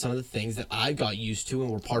find some of the things that I got used to and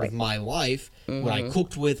were part of my life, what I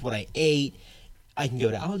cooked with, what I ate. I can go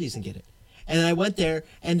to Aldi's and get it. And then I went there,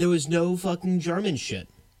 and there was no fucking German shit.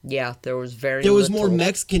 Yeah, there was There was more little.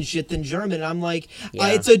 Mexican shit than German. And I'm like, Yeah.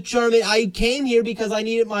 it's a German. I came here because I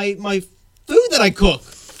needed my food that I cook.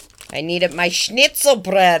 I needed my schnitzel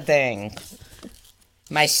breading.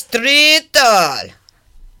 My strudel.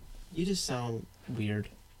 You just sound weird.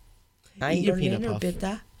 Ein Eat your peanut Berliner, puff.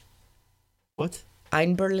 bitte. What?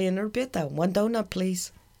 Ein Berliner, bitte. 1 donut,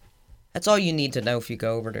 please. That's all you need to know if you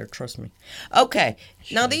go over there, trust me. Okay,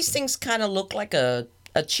 now these things kind of look like a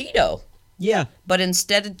Cheeto, Yeah, but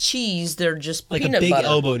instead of cheese, they're just like peanut a big butter.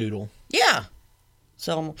 elbow noodle. Yeah.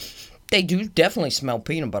 So, they do definitely smell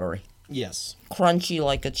peanut buttery. Yes. Crunchy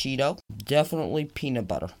like a Cheeto. Definitely peanut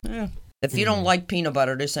butter. Yeah. If you don't like peanut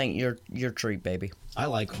butter, this ain't your treat, baby. I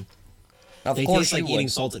like them. Of They course taste like you eating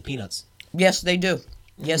would. salted peanuts. Yes, they do.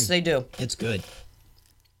 Yes, they do. It's good.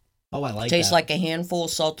 Oh, I like Tastes that. like a handful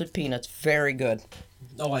of salted peanuts. Very good.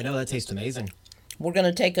 Oh, I know. That tastes amazing. We're going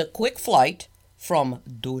to take a quick flight from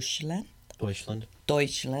Deutschland.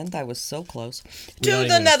 Deutschland. I was so close. We don't To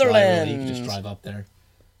the even fly, really. Netherlands. You can just drive up there.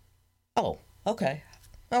 Oh, okay.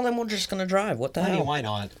 Well, then we're just going to drive. What the I mean, hell? why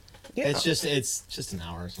not? Yeah. It's just an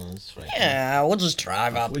hour, so it's right. Yeah, we'll just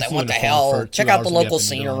drive up We there. flew What in the a phone hell? for 2 Check out the hours and we local have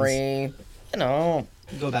to do scenery. You know.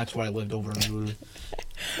 Go back to where I lived over in Rue.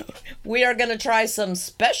 We are going to try some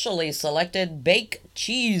specially selected baked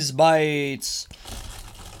cheese bites.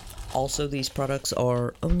 Also, these products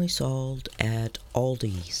are only sold at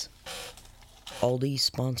Aldi's. Aldi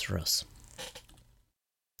sponsor us.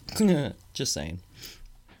 Just saying.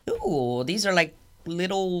 Ooh, these are like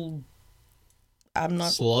little... I'm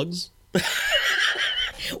not... Slugs?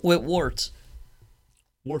 With warts.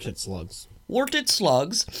 Warted slugs. Warted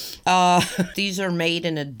slugs. These are made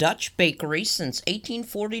in a Dutch bakery since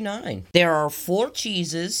 1849. There are 4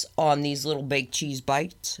 cheeses on these little baked cheese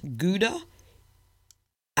bites. Gouda.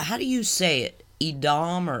 How do you say it?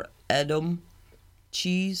 Edam or Edam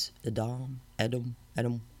cheese? Edam. I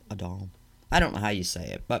don't know how you say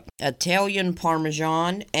it, but Italian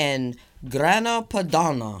Parmesan and Grana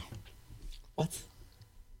Padano. What?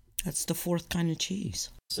 That's the 4th kind of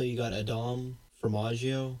cheese. So you got Adam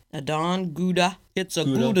Formaggio. Adon Gouda. It's a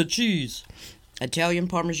Gouda cheese. Italian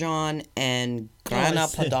Parmesan and Grana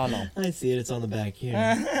Padano. I see it. It's on the back here.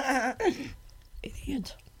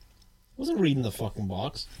 Idiot. Wasn't reading the fucking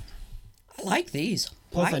box. I like these.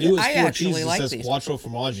 Plus, I knew it was 4 actually cheeses. like It says these. Quattro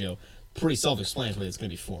Formaggio. Pretty self-explanatory. It's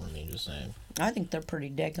gonna be 4. I mean, just saying. I think they're pretty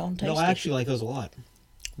daggone tasty. No, I actually like those a lot.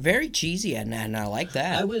 Very cheesy, and I like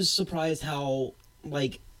that. I was surprised how,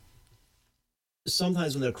 like,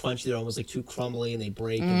 sometimes when they're crunchy, they're almost like too crumbly and they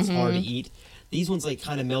break and it's hard to eat. These ones like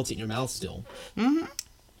kind of melt in your mouth still. I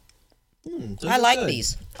like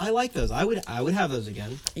these. I like those. I would have those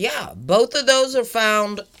again. Yeah, both of those are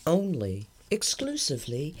found only,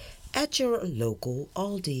 exclusively, at your local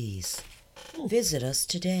Aldi's. Visit us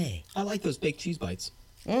today. I like those baked cheese bites.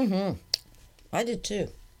 I did too.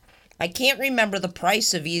 I can't remember the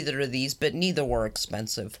price of either of these, but neither were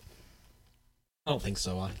expensive. I don't think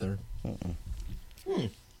so either.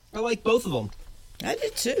 I like both of them. I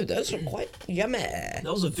did too. Those are quite yummy. That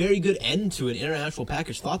was a very good end to an International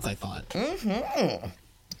Package Thoughts, I thought.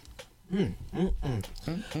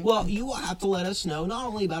 Well, you will have to let us know, not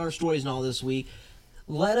only about our stories and all this week,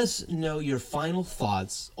 let us know your final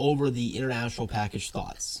thoughts over the International Package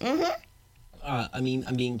Thoughts. I mean,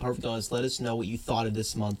 I'm being perfectly honest. Let us know what you thought of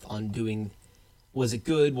this month on doing. Was it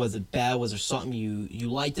good? Was it bad? Was there something you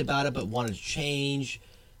liked about it but wanted to change?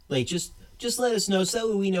 Like, just let us know so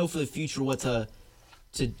that we know for the future what to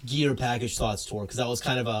gear Package Thoughts toward, because that was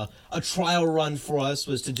kind of a trial run for us,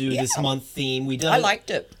 was to do this month theme. I liked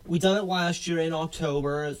it. We done it last year in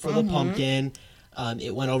October for the pumpkin.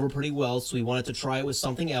 It went over pretty well, so we wanted to try it with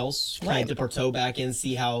something else, kind of dip our toe back in,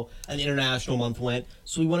 see how an international month went.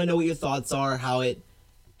 So we want to know what your thoughts are, how it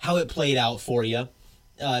played out for you,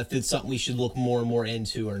 if it's something we should look more and more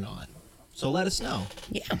into or not. So let us know.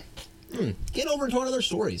 Yeah. Get over to our other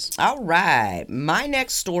stories. All right. My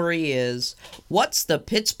next story is, what's the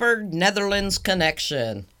Pittsburgh, Netherlands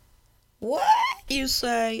connection? What, you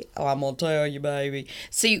say? Oh, I'm going to tell you, baby.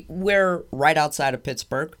 See, we're right outside of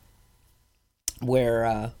Pittsburgh,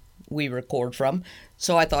 where we record from.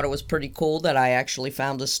 So I thought it was pretty cool that I actually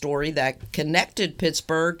found a story that connected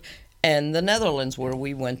Pittsburgh and the Netherlands, where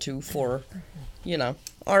we went to for,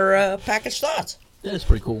 our package thoughts. That is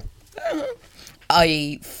pretty cool.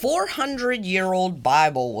 A 400-year-old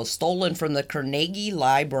Bible was stolen from the Carnegie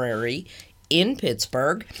Library in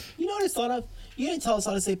Pittsburgh. You know what I thought of? You didn't tell us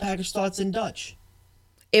how to say Package Thoughts in Dutch.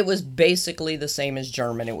 It was basically the same as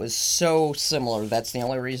German. It was so similar. That's the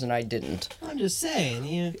only reason I didn't. I'm just saying,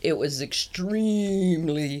 yeah. It was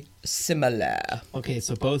extremely similar. Okay,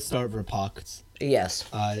 so both start verpakt. Yes.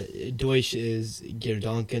 Deutsch is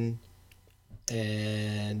Gedanken,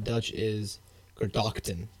 and Dutch is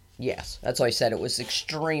Gedachten. Yes, that's why I said it was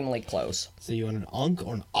extremely close. So you want an onk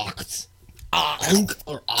or an oct? Onk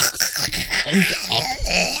or oct? Onk,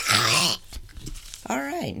 oct. All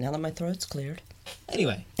right, now that my throat's cleared.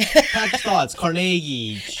 Anyway, Package Thoughts,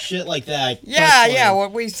 Carnegie, shit like that. Yeah,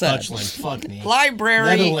 what we said. Dutchland, fuck me.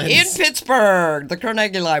 Library Netherlands. in Pittsburgh. The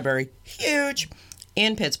Carnegie Library, huge,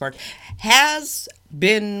 in Pittsburgh, has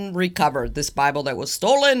been recovered. This Bible that was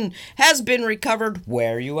stolen has been recovered.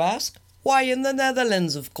 Where, you ask? Why, in the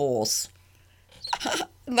Netherlands, of course.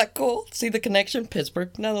 Isn't that cool? See the connection?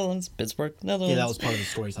 Pittsburgh, Netherlands, Pittsburgh, Netherlands. Yeah, that was part of the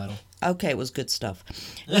story title. Okay, it was good stuff.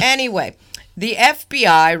 Anyway, the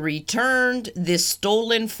FBI returned this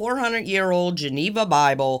stolen 400-year-old Geneva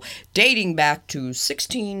Bible dating back to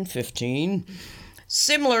 1615,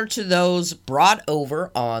 similar to those brought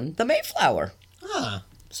over on the Mayflower. Ah.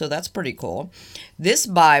 So that's pretty cool. This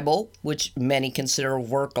Bible, which many consider a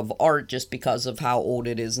work of art just because of how old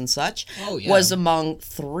it is and such, was among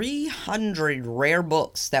 300 rare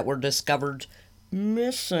books that were discovered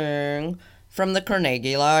missing from the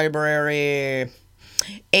Carnegie Library.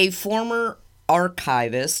 A former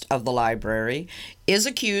archivist of the library is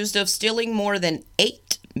accused of stealing more than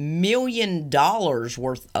 $8 million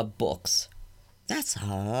worth of books. That's a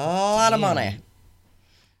lot of money.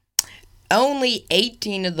 Only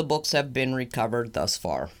 18 of the books have been recovered thus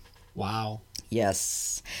far. Wow.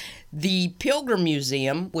 Yes. The Pilgrim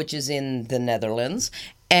Museum, which is in the Netherlands,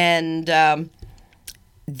 and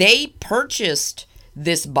they purchased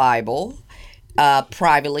this Bible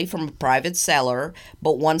privately from a private seller,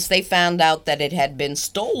 but once they found out that it had been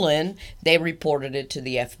stolen, they reported it to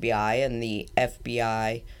the FBI, and the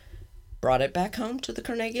FBI brought it back home to the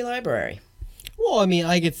Carnegie Library. Well, I mean,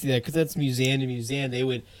 I could see that, because that's museum to museum. They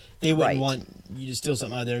wouldn't want you to steal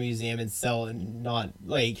something out of their museum and sell it and not,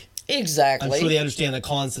 like... Exactly. I'm sure they understand the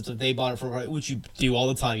concept that they bought it from, which you do all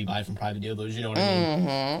the time. You buy from private dealers, you know what I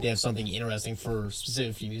mean? They have something interesting for a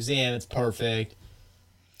specific museum. It's perfect.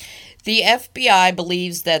 The FBI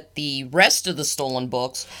believes that the rest of the stolen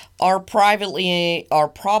books are probably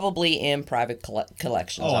in private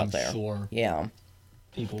collections out I'm there. sure. Yeah.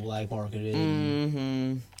 People black marketed.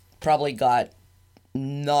 Mm-hmm. Probably got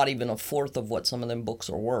not even a fourth of what some of them books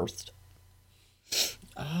are worth.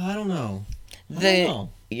 I don't know.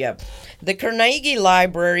 Yep. The Carnegie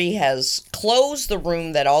Library has closed the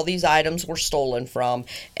room that all these items were stolen from,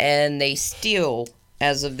 and they still,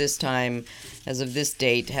 as of this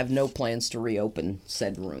date, have no plans to reopen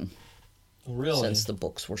said room. Really? Since the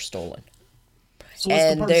books were stolen. So what's the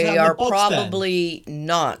And purpose of they having are the books, probably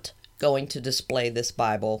not going to display this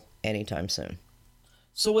Bible anytime soon.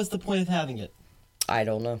 So what's the point of having it? I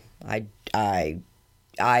don't know. I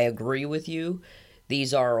agree with you.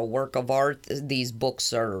 These are a work of art. These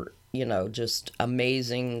books are, just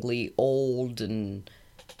amazingly old and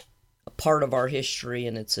a part of our history,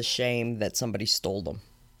 and it's a shame that somebody stole them.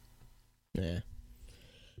 Yeah.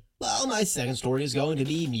 Well, my second story is going to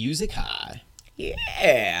be Music High.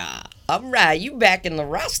 Yeah. All right, you back in the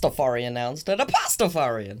Rastafarian now instead of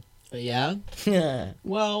Pastafarian. Yeah?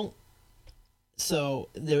 Well, so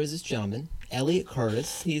there was this gentleman, Elliot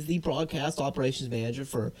Curtis. He's the broadcast operations manager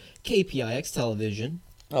for KPIX Television.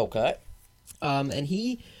 Okay. And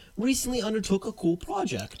he recently undertook a cool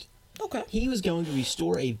project. Okay. He was going to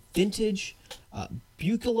restore a vintage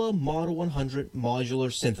Buchla Model 100 modular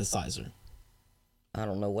synthesizer. I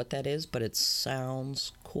don't know what that is, but it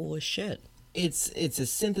sounds cool as shit. It's a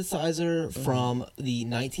synthesizer from the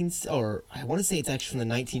I want to say it's actually from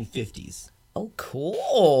the 1950s. Oh,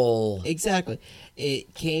 cool. Exactly.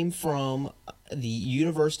 It came from the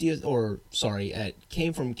it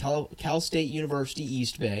came from Cal State University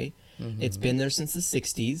East Bay. Mm-hmm. It's been there since the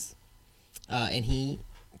 60s. And he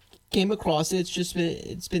came across it.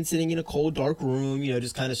 It's been sitting in a cold, dark room,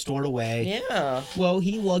 just kind of stored away. Yeah. Well,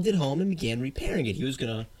 he lugged it home and began repairing it. He was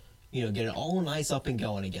going to, get it all nice up and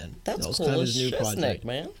going again. That's that was cool kind of as his new project,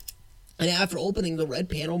 man. And after opening the red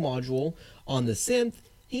panel module on the synth,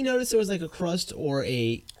 he noticed there was like a crust or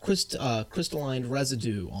a crystalline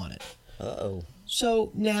residue on it. Uh-oh.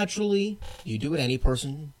 So, naturally, you do what any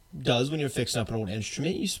person does when you're fixing up an old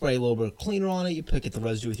instrument. You spray a little bit of cleaner on it, you pick at the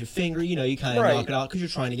residue with your finger, you kind of knock it out because you're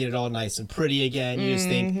trying to get it all nice and pretty again. You just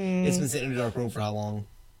think, it's been sitting in a dark room for how long?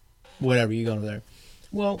 Whatever, you go over there.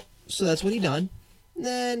 Well, so that's what he done. And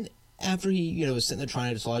then, after he, was sitting there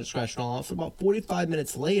trying to scratch it all off, for about 45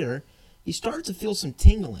 minutes later, he started to feel some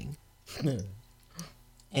tingling.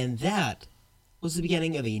 And that was the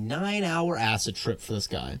beginning of a 9-hour acid trip for this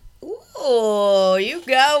guy. Ooh, you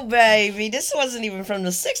go, baby. This wasn't even from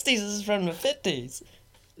the 60s, this is from the 50s.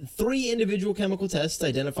 3 individual chemical tests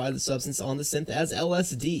identified the substance on the synth as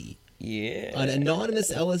LSD. Yeah. An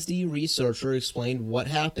anonymous LSD researcher explained what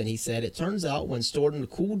happened. He said, it turns out when stored in a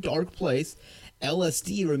cool, dark place,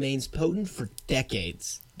 LSD remains potent for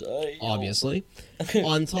decades. Damn. Obviously.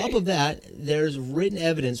 On top of that, there's written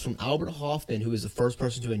evidence from Albert Hoffman, who was the first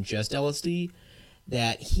person to ingest LSD,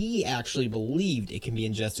 that he actually believed it can be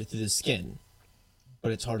ingested through the skin.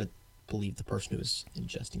 But it's hard to believe the person who was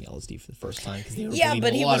ingesting LSD for the first time, because they were yeah,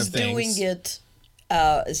 but he was doing it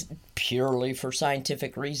purely for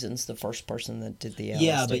scientific reasons, the first person that did the LSD.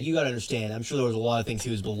 Yeah, but you gotta understand, I'm sure there was a lot of things he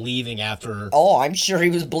was believing after... Oh, I'm sure he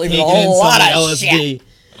was believing a whole lot of LSD. shit.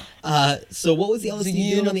 So what was the LSD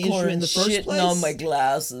doing on the instrument in the first shitting place? on my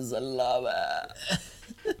glasses, I love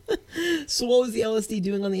it. So what was the LSD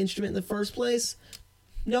doing on the instrument in the first place?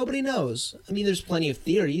 Nobody knows. I mean, there's plenty of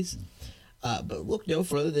theories. But look no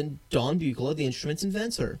further than Don Buchla, the instrument's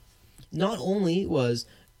inventor. Not only was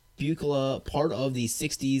Buchla part of the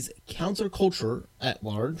 60s counterculture at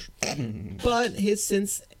large, but his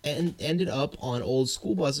synths ended up on old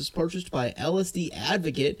school buses purchased by LSD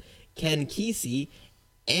advocate Ken Kesey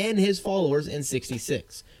and his followers in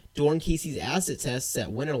 '66. During Kesey's acid tests at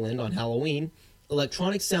Winterland on Halloween,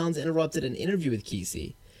 electronic sounds interrupted an interview with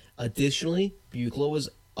Kesey. Additionally, Buchla was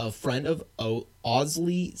a friend of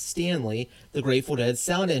Owsley Stanley, the Grateful Dead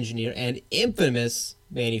sound engineer and infamous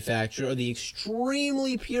manufacturer of the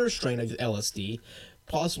extremely pure strain of LSD,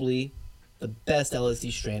 possibly the best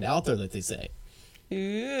LSD strand out there, that they say.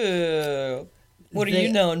 Ew. What are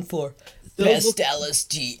you known for? Best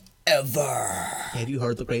LSD ever. Have you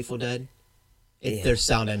heard the Grateful Dead? It's their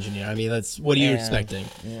sound engineer. I mean, what are you expecting?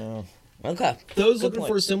 Yeah. Okay. Those Good looking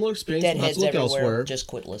point. for a similar experience will have Deadheads to look everywhere. elsewhere. Just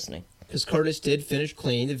quit listening. Because Curtis did finish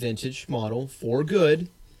cleaning the vintage model for good.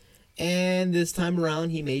 And this time around,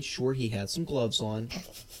 he made sure he had some gloves on.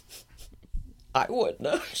 I wouldn't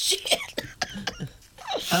know. Shit.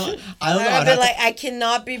 I don't know. I'd be like, I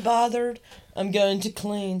cannot be bothered. I'm going to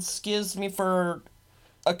clean. Excuse me for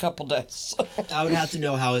a couple days. I would have to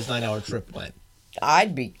know how his 9-hour trip went.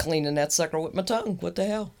 I'd be cleaning that sucker with my tongue. What the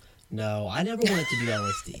hell? No, I never wanted to do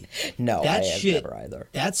LSD. No, That I have shit, never either.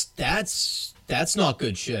 That's not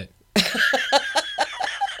good shit.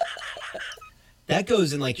 That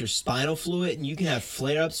goes in like your spinal fluid, and you can have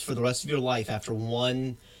flare-ups for the rest of your life after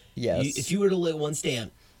one. Yes. If you were to lit one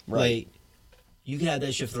stamp, Right. like, you can have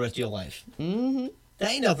that shit for the rest of your life. Mm-hmm.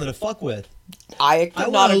 That ain't nothing to fuck with. I could I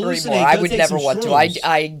not wanna agree hallucinate, more. I go would take never some want to. shrooms.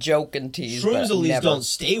 I joke and tease, Shrooms but at least never. don't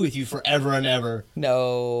stay with you forever and ever.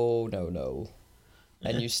 No.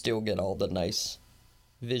 And you still get all the nice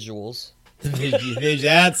visuals.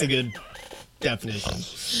 That's a good definition.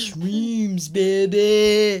 Shrooms,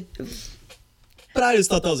 baby. But I just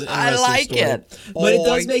thought that was an I interesting like story. it. But it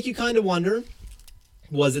does Boy. make you kind of wonder,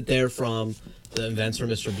 was it there from the inventor,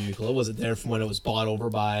 Mr. Buchla? Was it there from when it was bought over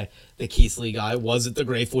by the Keithley guy? Was it the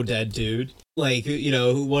Grateful Dead dude? Like,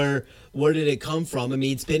 where did it come from? I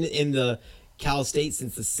mean, it's been in the Cal State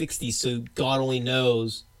since the 60s, so God only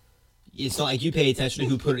knows. It's not like you pay attention to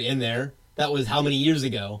who put it in there. That was how many years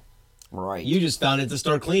ago? Right. You just found it to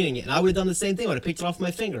start cleaning it. And I would have done the same thing. I would have picked it off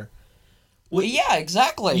my finger. Yeah,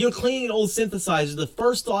 exactly. You're cleaning an old synthesizer. The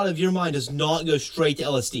first thought of your mind does not go straight to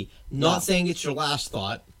LSD. Not No. saying it's your last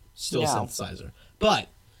thought. Still No. synthesizer. But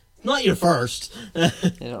not your first.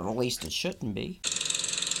 At least it shouldn't be.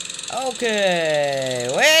 Okay,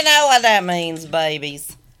 we know what that means,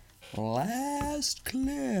 babies. Last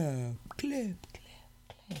clip.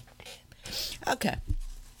 Okay.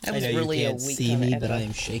 That was I know really you a can't weak see kinda me, but echo. I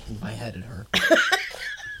am shaking my head at her.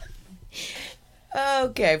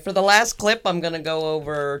 Okay, for the last clip, I'm going to go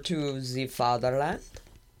over to the fatherland.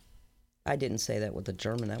 I didn't say that with a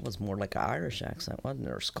German. That was more like an Irish accent, wasn't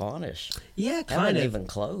it? Or Scottish. Yeah, That kind wasn't of. even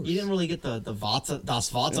close. You didn't really get the Vatsa,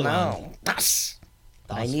 Das Vatsa. No. Das.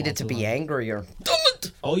 I needed to be angrier. Damn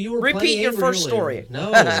it! Oh, you were Repeat plenty your angry first earlier. story.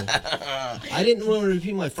 No. I didn't want to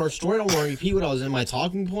repeat my first story. I don't want to repeat what I was in my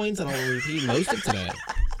talking points. I don't want to repeat most of today.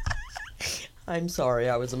 I'm sorry,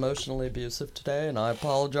 I was emotionally abusive today, and I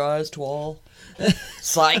apologize to all.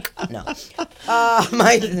 Psych. No.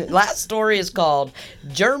 My last story is called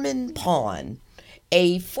German Pawn.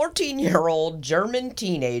 A 14-year-old German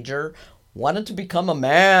teenager wanted to become a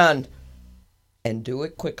man and do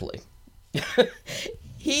it quickly.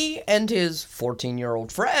 He and his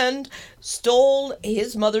 14-year-old friend stole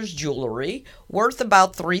his mother's jewelry, worth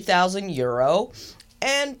about 3,000 euro,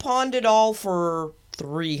 and pawned it all for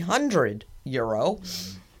 300 euro.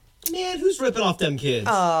 Man, who's ripping off them kids?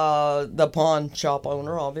 The pawn shop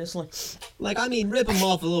owner, obviously. Like, I mean, rip them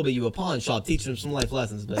off a little bit. You a pawn shop, teach them some life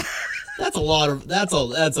lessons, but that's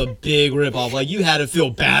a big rip off. Like, you had to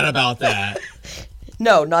feel bad about that.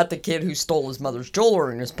 No, not the kid who stole his mother's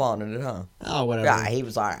jewelry and is pawning it, huh? Oh, whatever. Yeah, he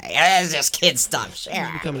was alright. It's just kid stuff.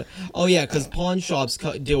 Sure. Oh yeah, because pawn shops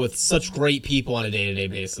deal with such great people on a day-to-day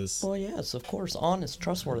basis. Well, yes, of course. Honest,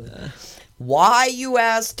 trustworthy. Why, you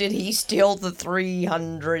ask, did he steal the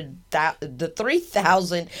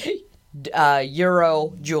 3,000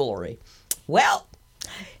 euro jewelry? Well,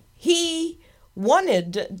 he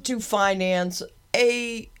wanted to finance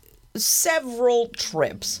several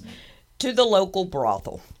trips to the local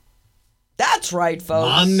brothel. That's right, folks.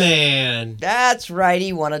 My man. That's right.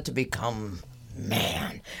 He wanted to become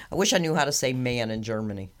man. I wish I knew how to say man in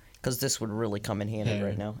Germany, because this would really come in handy Hair.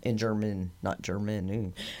 right now. In German, not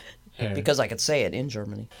German. Hair. Because I could say it in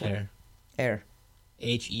Germany. Hair. Air.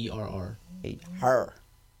 H-E-R-R. Her.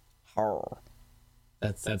 Her.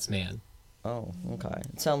 That's man. Oh, okay.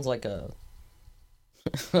 It sounds like a...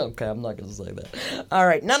 Okay, I'm not going to say that. All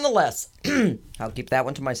right, nonetheless, I'll keep that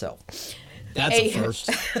one to myself. That's a first.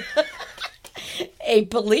 A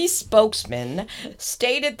police spokesman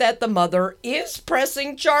stated that the mother is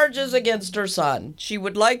pressing charges against her son. She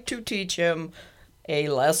would like to teach him a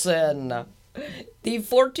lesson. The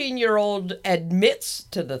 14-year-old admits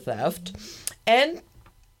to the theft, and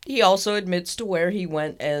he also admits to where he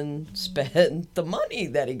went and spent the money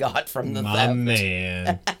that he got from the My theft.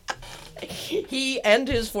 man. He and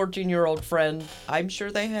his 14-year-old friend, I'm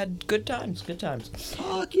sure they had good times.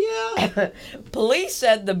 Fuck yeah. Police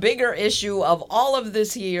said the bigger issue of all of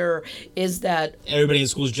this here is that, Everybody in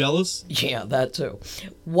school's jealous? yeah, that too,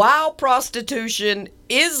 while prostitution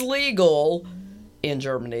is legal in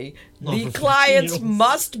Germany, the for clients 15-year-olds.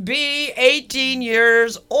 must be 18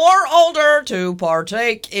 years or older to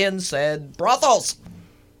partake in said brothels.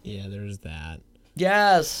 Yeah, there's that.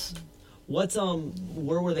 Yes.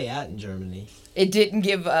 Where were they at in Germany? It didn't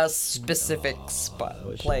give a specific I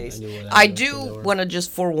wish place. I knew where that I was, do where they were. want to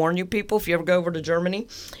just forewarn you people, if you ever go over to Germany,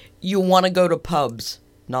 you want to go to pubs,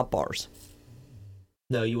 not bars.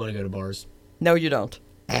 No, you want to go to bars. No, you don't.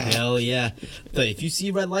 Hell yeah. But if you see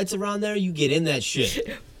red lights around there, you get in that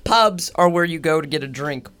shit. Pubs are where you go to get a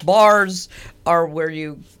drink. Bars are where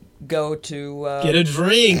you go to... Get a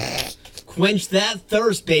drink. Quench that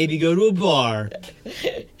thirst, baby. Go to a bar.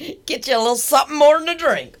 Get you a little something more than a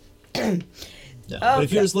drink. No, but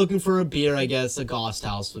if you're just looking for a beer, I guess a Ghost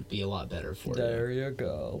House would be a lot better for you. There you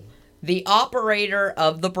go. The operator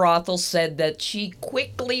of the brothel said that she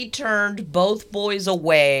quickly turned both boys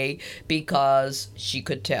away because she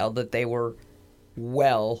could tell that they were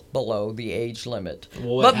well below the age limit.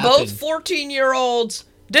 Well, what but happened? both 14-year-olds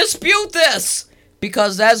dispute this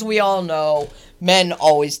because, as we all know, men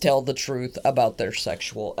always tell the truth about their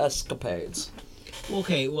sexual escapades.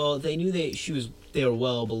 Okay, well, they knew they were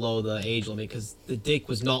well below the age limit because the dick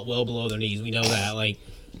was not well below their knees. We know that. Like,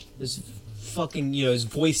 this fucking, his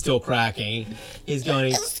voice still cracking. He's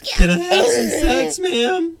going, "Can I have some sex,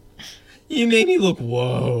 ma'am? You made me look,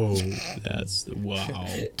 whoa. That's the wow."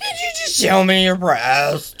 Did you just show me your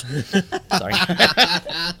breast? Sorry.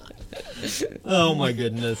 Oh, my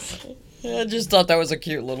goodness. I just thought that was a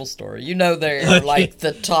cute little story. You know, they're like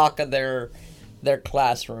the talk of their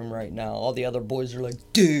classroom right now. All the other boys are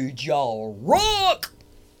like, "Dude, y'all rock!"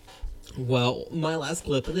 Well, my last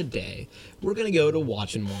clip of the day, we're going to go to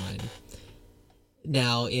Watch and Wine.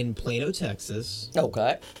 Now, in Plano, Texas,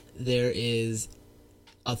 Okay. there is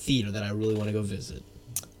a theater that I really want to go visit.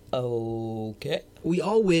 Okay. We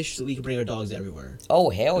all wish that we could bring our dogs everywhere.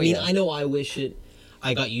 Oh, hell I mean, yeah. I know I wish it.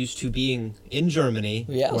 I got used to being in Germany,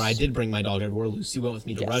 Yes. where I did bring my dog everywhere. Lucy went with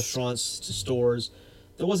me to Yes. restaurants, to stores.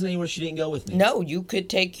 There wasn't anywhere she didn't go with me. No, you could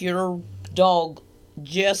take your dog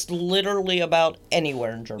just literally about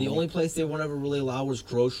anywhere in Germany. The only place they won't ever really allow was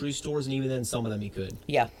grocery stores, and even then, some of them you could.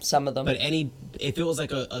 Yeah, some of them. But if it was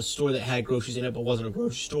like a store that had groceries in it but wasn't a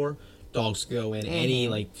grocery store, dogs could go in.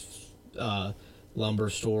 Any lumber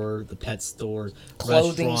store, the pet stores,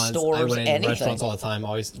 Clothing restaurants. stores, I went in anything. restaurants all the time.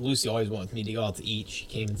 Lucy always went with me to go out to eat. She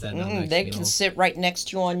came and sat down next to They me. can sit right next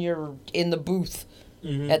to you in the booth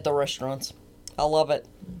at the restaurants. I love it.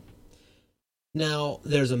 Now,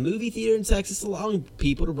 there's a movie theater in Texas allowing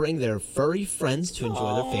people to bring their furry friends to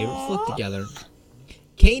enjoy their favorite flick together.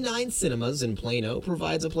 K9 Cinemas in Plano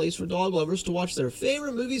provides a place for dog lovers to watch their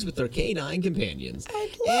favorite movies with their K9 companions.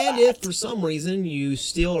 And if for some reason you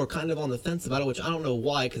still are kind of on the fence about it, which I don't know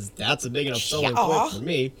why, because that's a big enough selling point for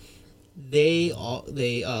me,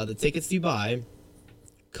 the tickets you buy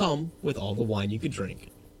come with all the wine you could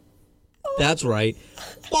drink. That's right,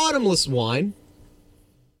 bottomless wine.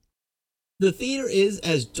 The theater is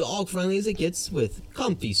as dog-friendly as it gets, with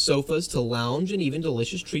comfy sofas to lounge and even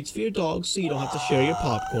delicious treats for your dogs so you don't have to share your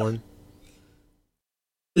popcorn.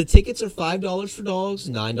 The tickets are $5 for dogs,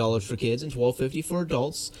 $9 for kids, and $12.50 for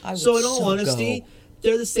adults. So in all honesty,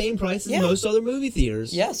 they're the same price as most other movie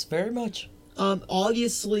theaters. Yes, very much.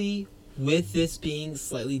 Obviously, with this being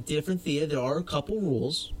slightly different theater, there are a couple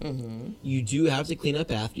rules. Mm-hmm. You do have to clean up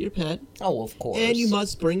after your pet. Oh, of course. And you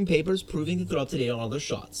must bring papers proving that they're up to date on all their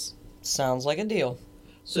shots. Sounds like a deal.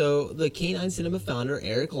 So, the K9 Cinema founder,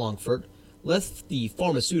 Eric Longford, left the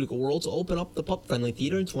pharmaceutical world to open up the pup-friendly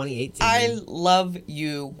theater in 2018. I love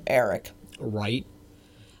you, Eric. Right?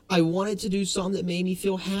 I wanted to do something that made me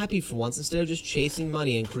feel happy for once instead of just chasing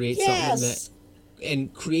money and create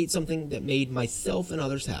something that made myself and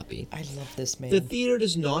others happy. I love this, man. The theater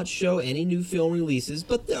does not show any new film releases,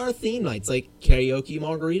 but there are theme nights like Karaoke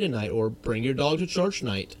Margarita Night or Bring Your Dog to Church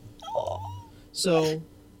Night. So...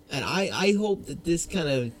 And I hope that this kind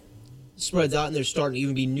of spreads out and there's starting to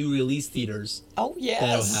even be new release theaters. Oh, yes.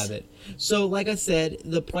 That'll have it. So, like I said,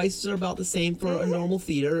 the prices are about the same for a normal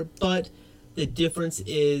theater, but the difference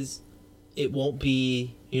is it won't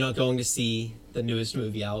be, you're not going to see the newest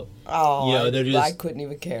movie out. Oh, I couldn't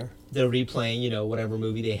even care. They're replaying, whatever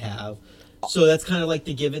movie they have. So that's kind of like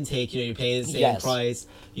the give and take. You're paying the same price,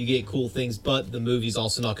 you get cool things, but the movie's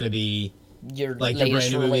also not going to be your brand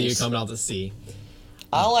new movie you're coming out to see.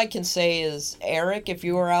 All I can say is, Eric, if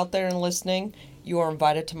you are out there and listening, you are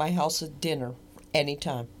invited to my house at dinner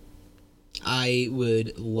anytime. I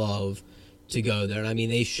would love to go there. I mean,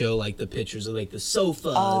 they show like the pictures of like the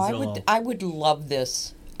sofas. I would love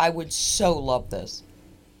this. I would so love this.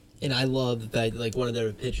 And I love that like one of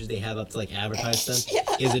their pictures they have up to like advertise them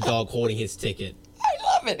is a dog holding his ticket. I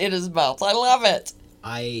love it in his mouth. I love it.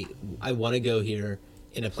 I want to go here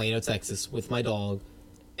in Plano, Texas with my dog.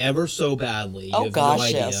 Ever so badly. You have no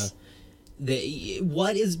idea. Yes.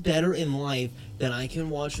 What is better in life than I can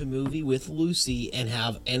watch a movie with Lucy and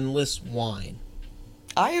have endless wine?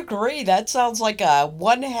 I agree. That sounds like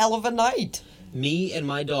one hell of a night. Me and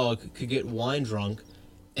my dog could get wine drunk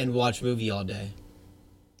and watch a movie all day.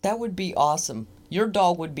 That would be awesome. Your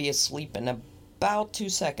dog would be asleep in about 2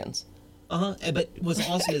 seconds. But what's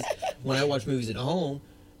awesome is when I watch movies at home,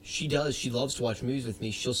 she does. She loves to watch movies with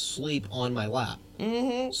me. She'll sleep on my lap.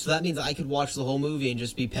 Mm-hmm. So that means I could watch the whole movie and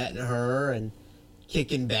just be petting her and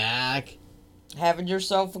kicking back. Having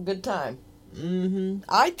yourself a good time. Mm-hmm.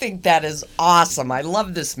 I think that is awesome. I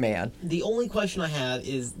love this man. The only question I have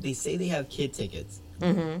is they say they have kid tickets,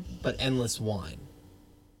 but endless wine.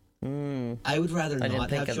 I would rather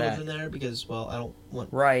not have children there because, well, I don't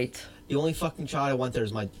want... Right. The only fucking child I want there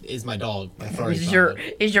is my dog, my furry Is child.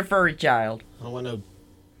 your furry child. I don't want no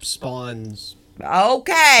spawns.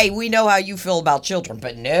 Okay, we know how you feel about children,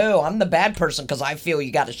 but no, I'm the bad person because I feel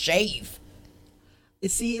you gotta shave.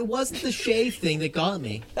 See, it wasn't the shave thing that got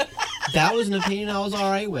me. That was an opinion I was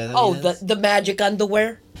alright with. The magic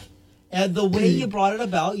underwear? And the way you brought it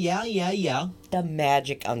about, yeah. The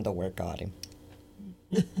magic underwear got him.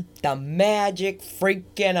 The magic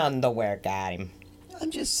freaking underwear got him. I'm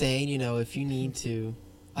just saying, if you need to,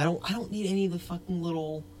 I don't need any of the fucking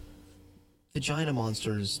little vagina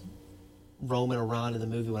monsters roaming around in the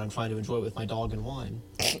movie when I'm trying to enjoy it with my dog and wine.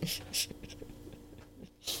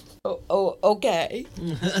 Okay.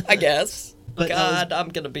 I guess. But God, I'm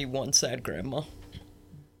gonna be one sad grandma.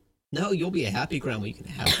 No, you'll be a happy grandma. You can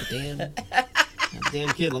have the damn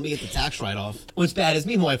kid. Let me get the tax write-off. What's bad is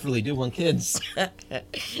me and my wife really do want kids.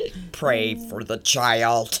 Pray for the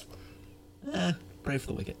child. Pray for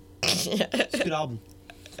the wicked. It's a good album.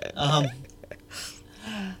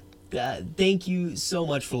 Thank you so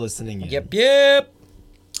much for listening in. Yep.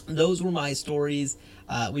 Those were my stories.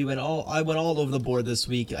 I went all over the board this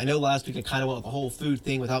week. I know last week I kind of went with the whole food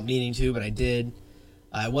thing without meaning to, but I did.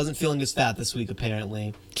 I wasn't feeling as fat this week,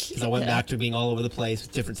 apparently, because I went back to being all over the place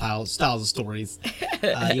with different styles of stories.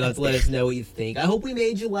 You'll have to let us know what you think. I hope we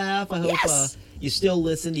made you laugh. I hope you still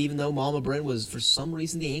listened, even though Mama Bryn was, for some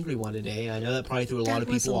reason, the angry one today. I know that probably threw a lot of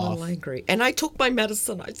people off. I was a little angry. And I took my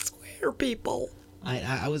medicine, I swear, people.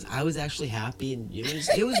 I was actually happy, and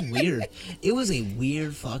it was weird. It was a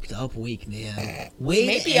weird, fucked up week, man.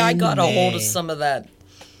 Maybe I got a hold of some of that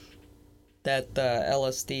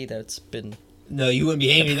LSD that's been... No, you wouldn't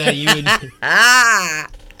be angry that. You would.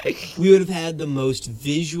 We would have had the most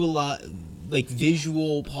visual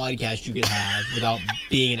podcast you could have without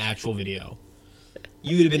being an actual video.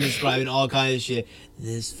 You would have been describing all kinds of shit.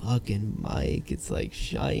 This fucking mic, it's like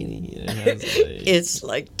shiny. It's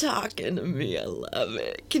like talking to me. I love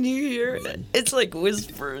it. Can you hear it? It's like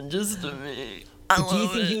whispering just to me. Do you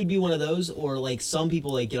think he would be one of those, or like some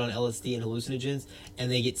people like get on LSD and hallucinogens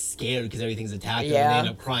and they get scared because everything's attacking them and they end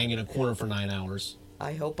up crying in a corner for 9 hours?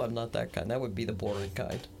 I hope I'm not that kind. That would be the boring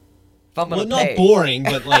kind. Not boring,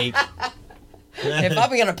 but like. If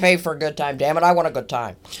I'm gonna pay for a good time, damn it, I want a good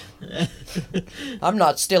time. I'm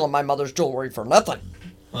not stealing my mother's jewelry for nothing.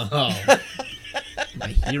 Oh, my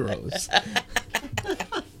heroes.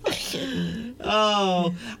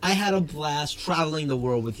 Oh, I had a blast traveling the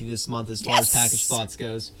world with you this month as far as Package Thoughts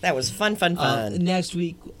goes. That was fun. Next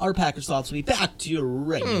week, our Package Thoughts will be back to your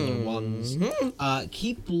regular ones.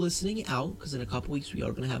 Keep listening out, because in a couple weeks we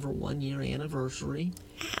are going to have our 1-year anniversary.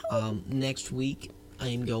 Next week, I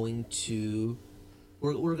am going to...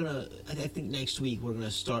 I think next week we're gonna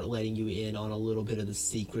start letting you in on a little bit of the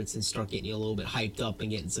secrets and start getting you a little bit hyped up and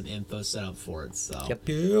getting some info set up for it. So, yep.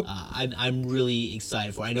 I'm really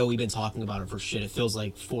excited for it. I know we've been talking about it for shit. It feels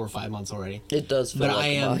like 4 or 5 months already. It does feel I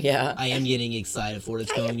am getting excited for it.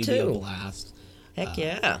 It's going to be a blast. Heck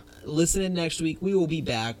yeah. Listen in next week. We will be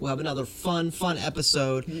back. We'll have another fun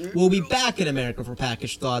episode. We'll be back in America for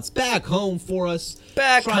Package Thoughts. Back home for us.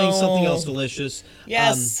 Trying something else delicious.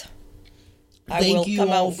 Yes. Thank you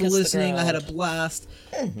all for listening. I had a blast.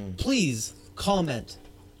 Please comment,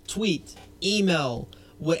 tweet, email,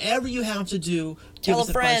 whatever you have to do. Tell give us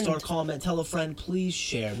a friend. 5-star comment. Tell a friend. Please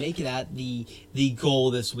share. Make it at the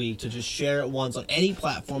goal this week to just share it once on any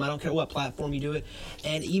platform. I don't care what platform you do it.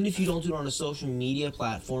 And even if you don't do it on a social media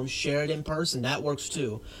platform, share it in person. That works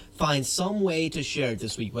too. Find some way to share it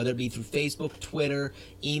this week, whether it be through Facebook, Twitter,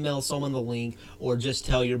 email someone the link, or just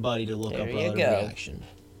tell your buddy to look up Relative Reaction.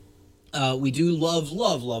 We do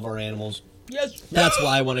love our animals. Yes. That's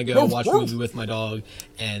why I want to go watch a movie with my dog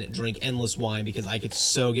and drink endless wine, because I could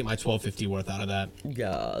so get my $12.50 worth out of that.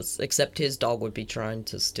 Yes. Except his dog would be trying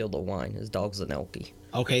to steal the wine. His dog's an Elkie.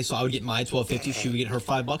 Okay, so I would get my $12.50. She would get her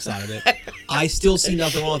 $5 out of it. I still see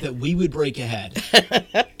nothing wrong with it. We would break ahead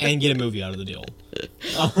and get a movie out of the deal.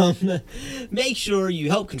 Make sure you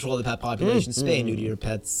help control the pet population. Spay new to your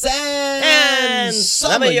pets and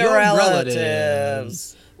some of your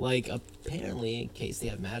relatives. Like, apparently, in case they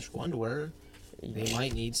have magical underwear, they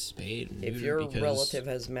might need spayed and neutered. If your relative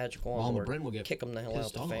has magical underwear, Bryn will get kick them the hell out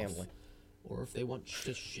of the family. Or if they want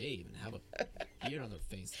to shave and have a beard on their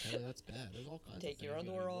face, that's bad. There's all kinds of things. Take your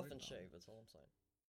underwear off and shave, that's all I'm saying.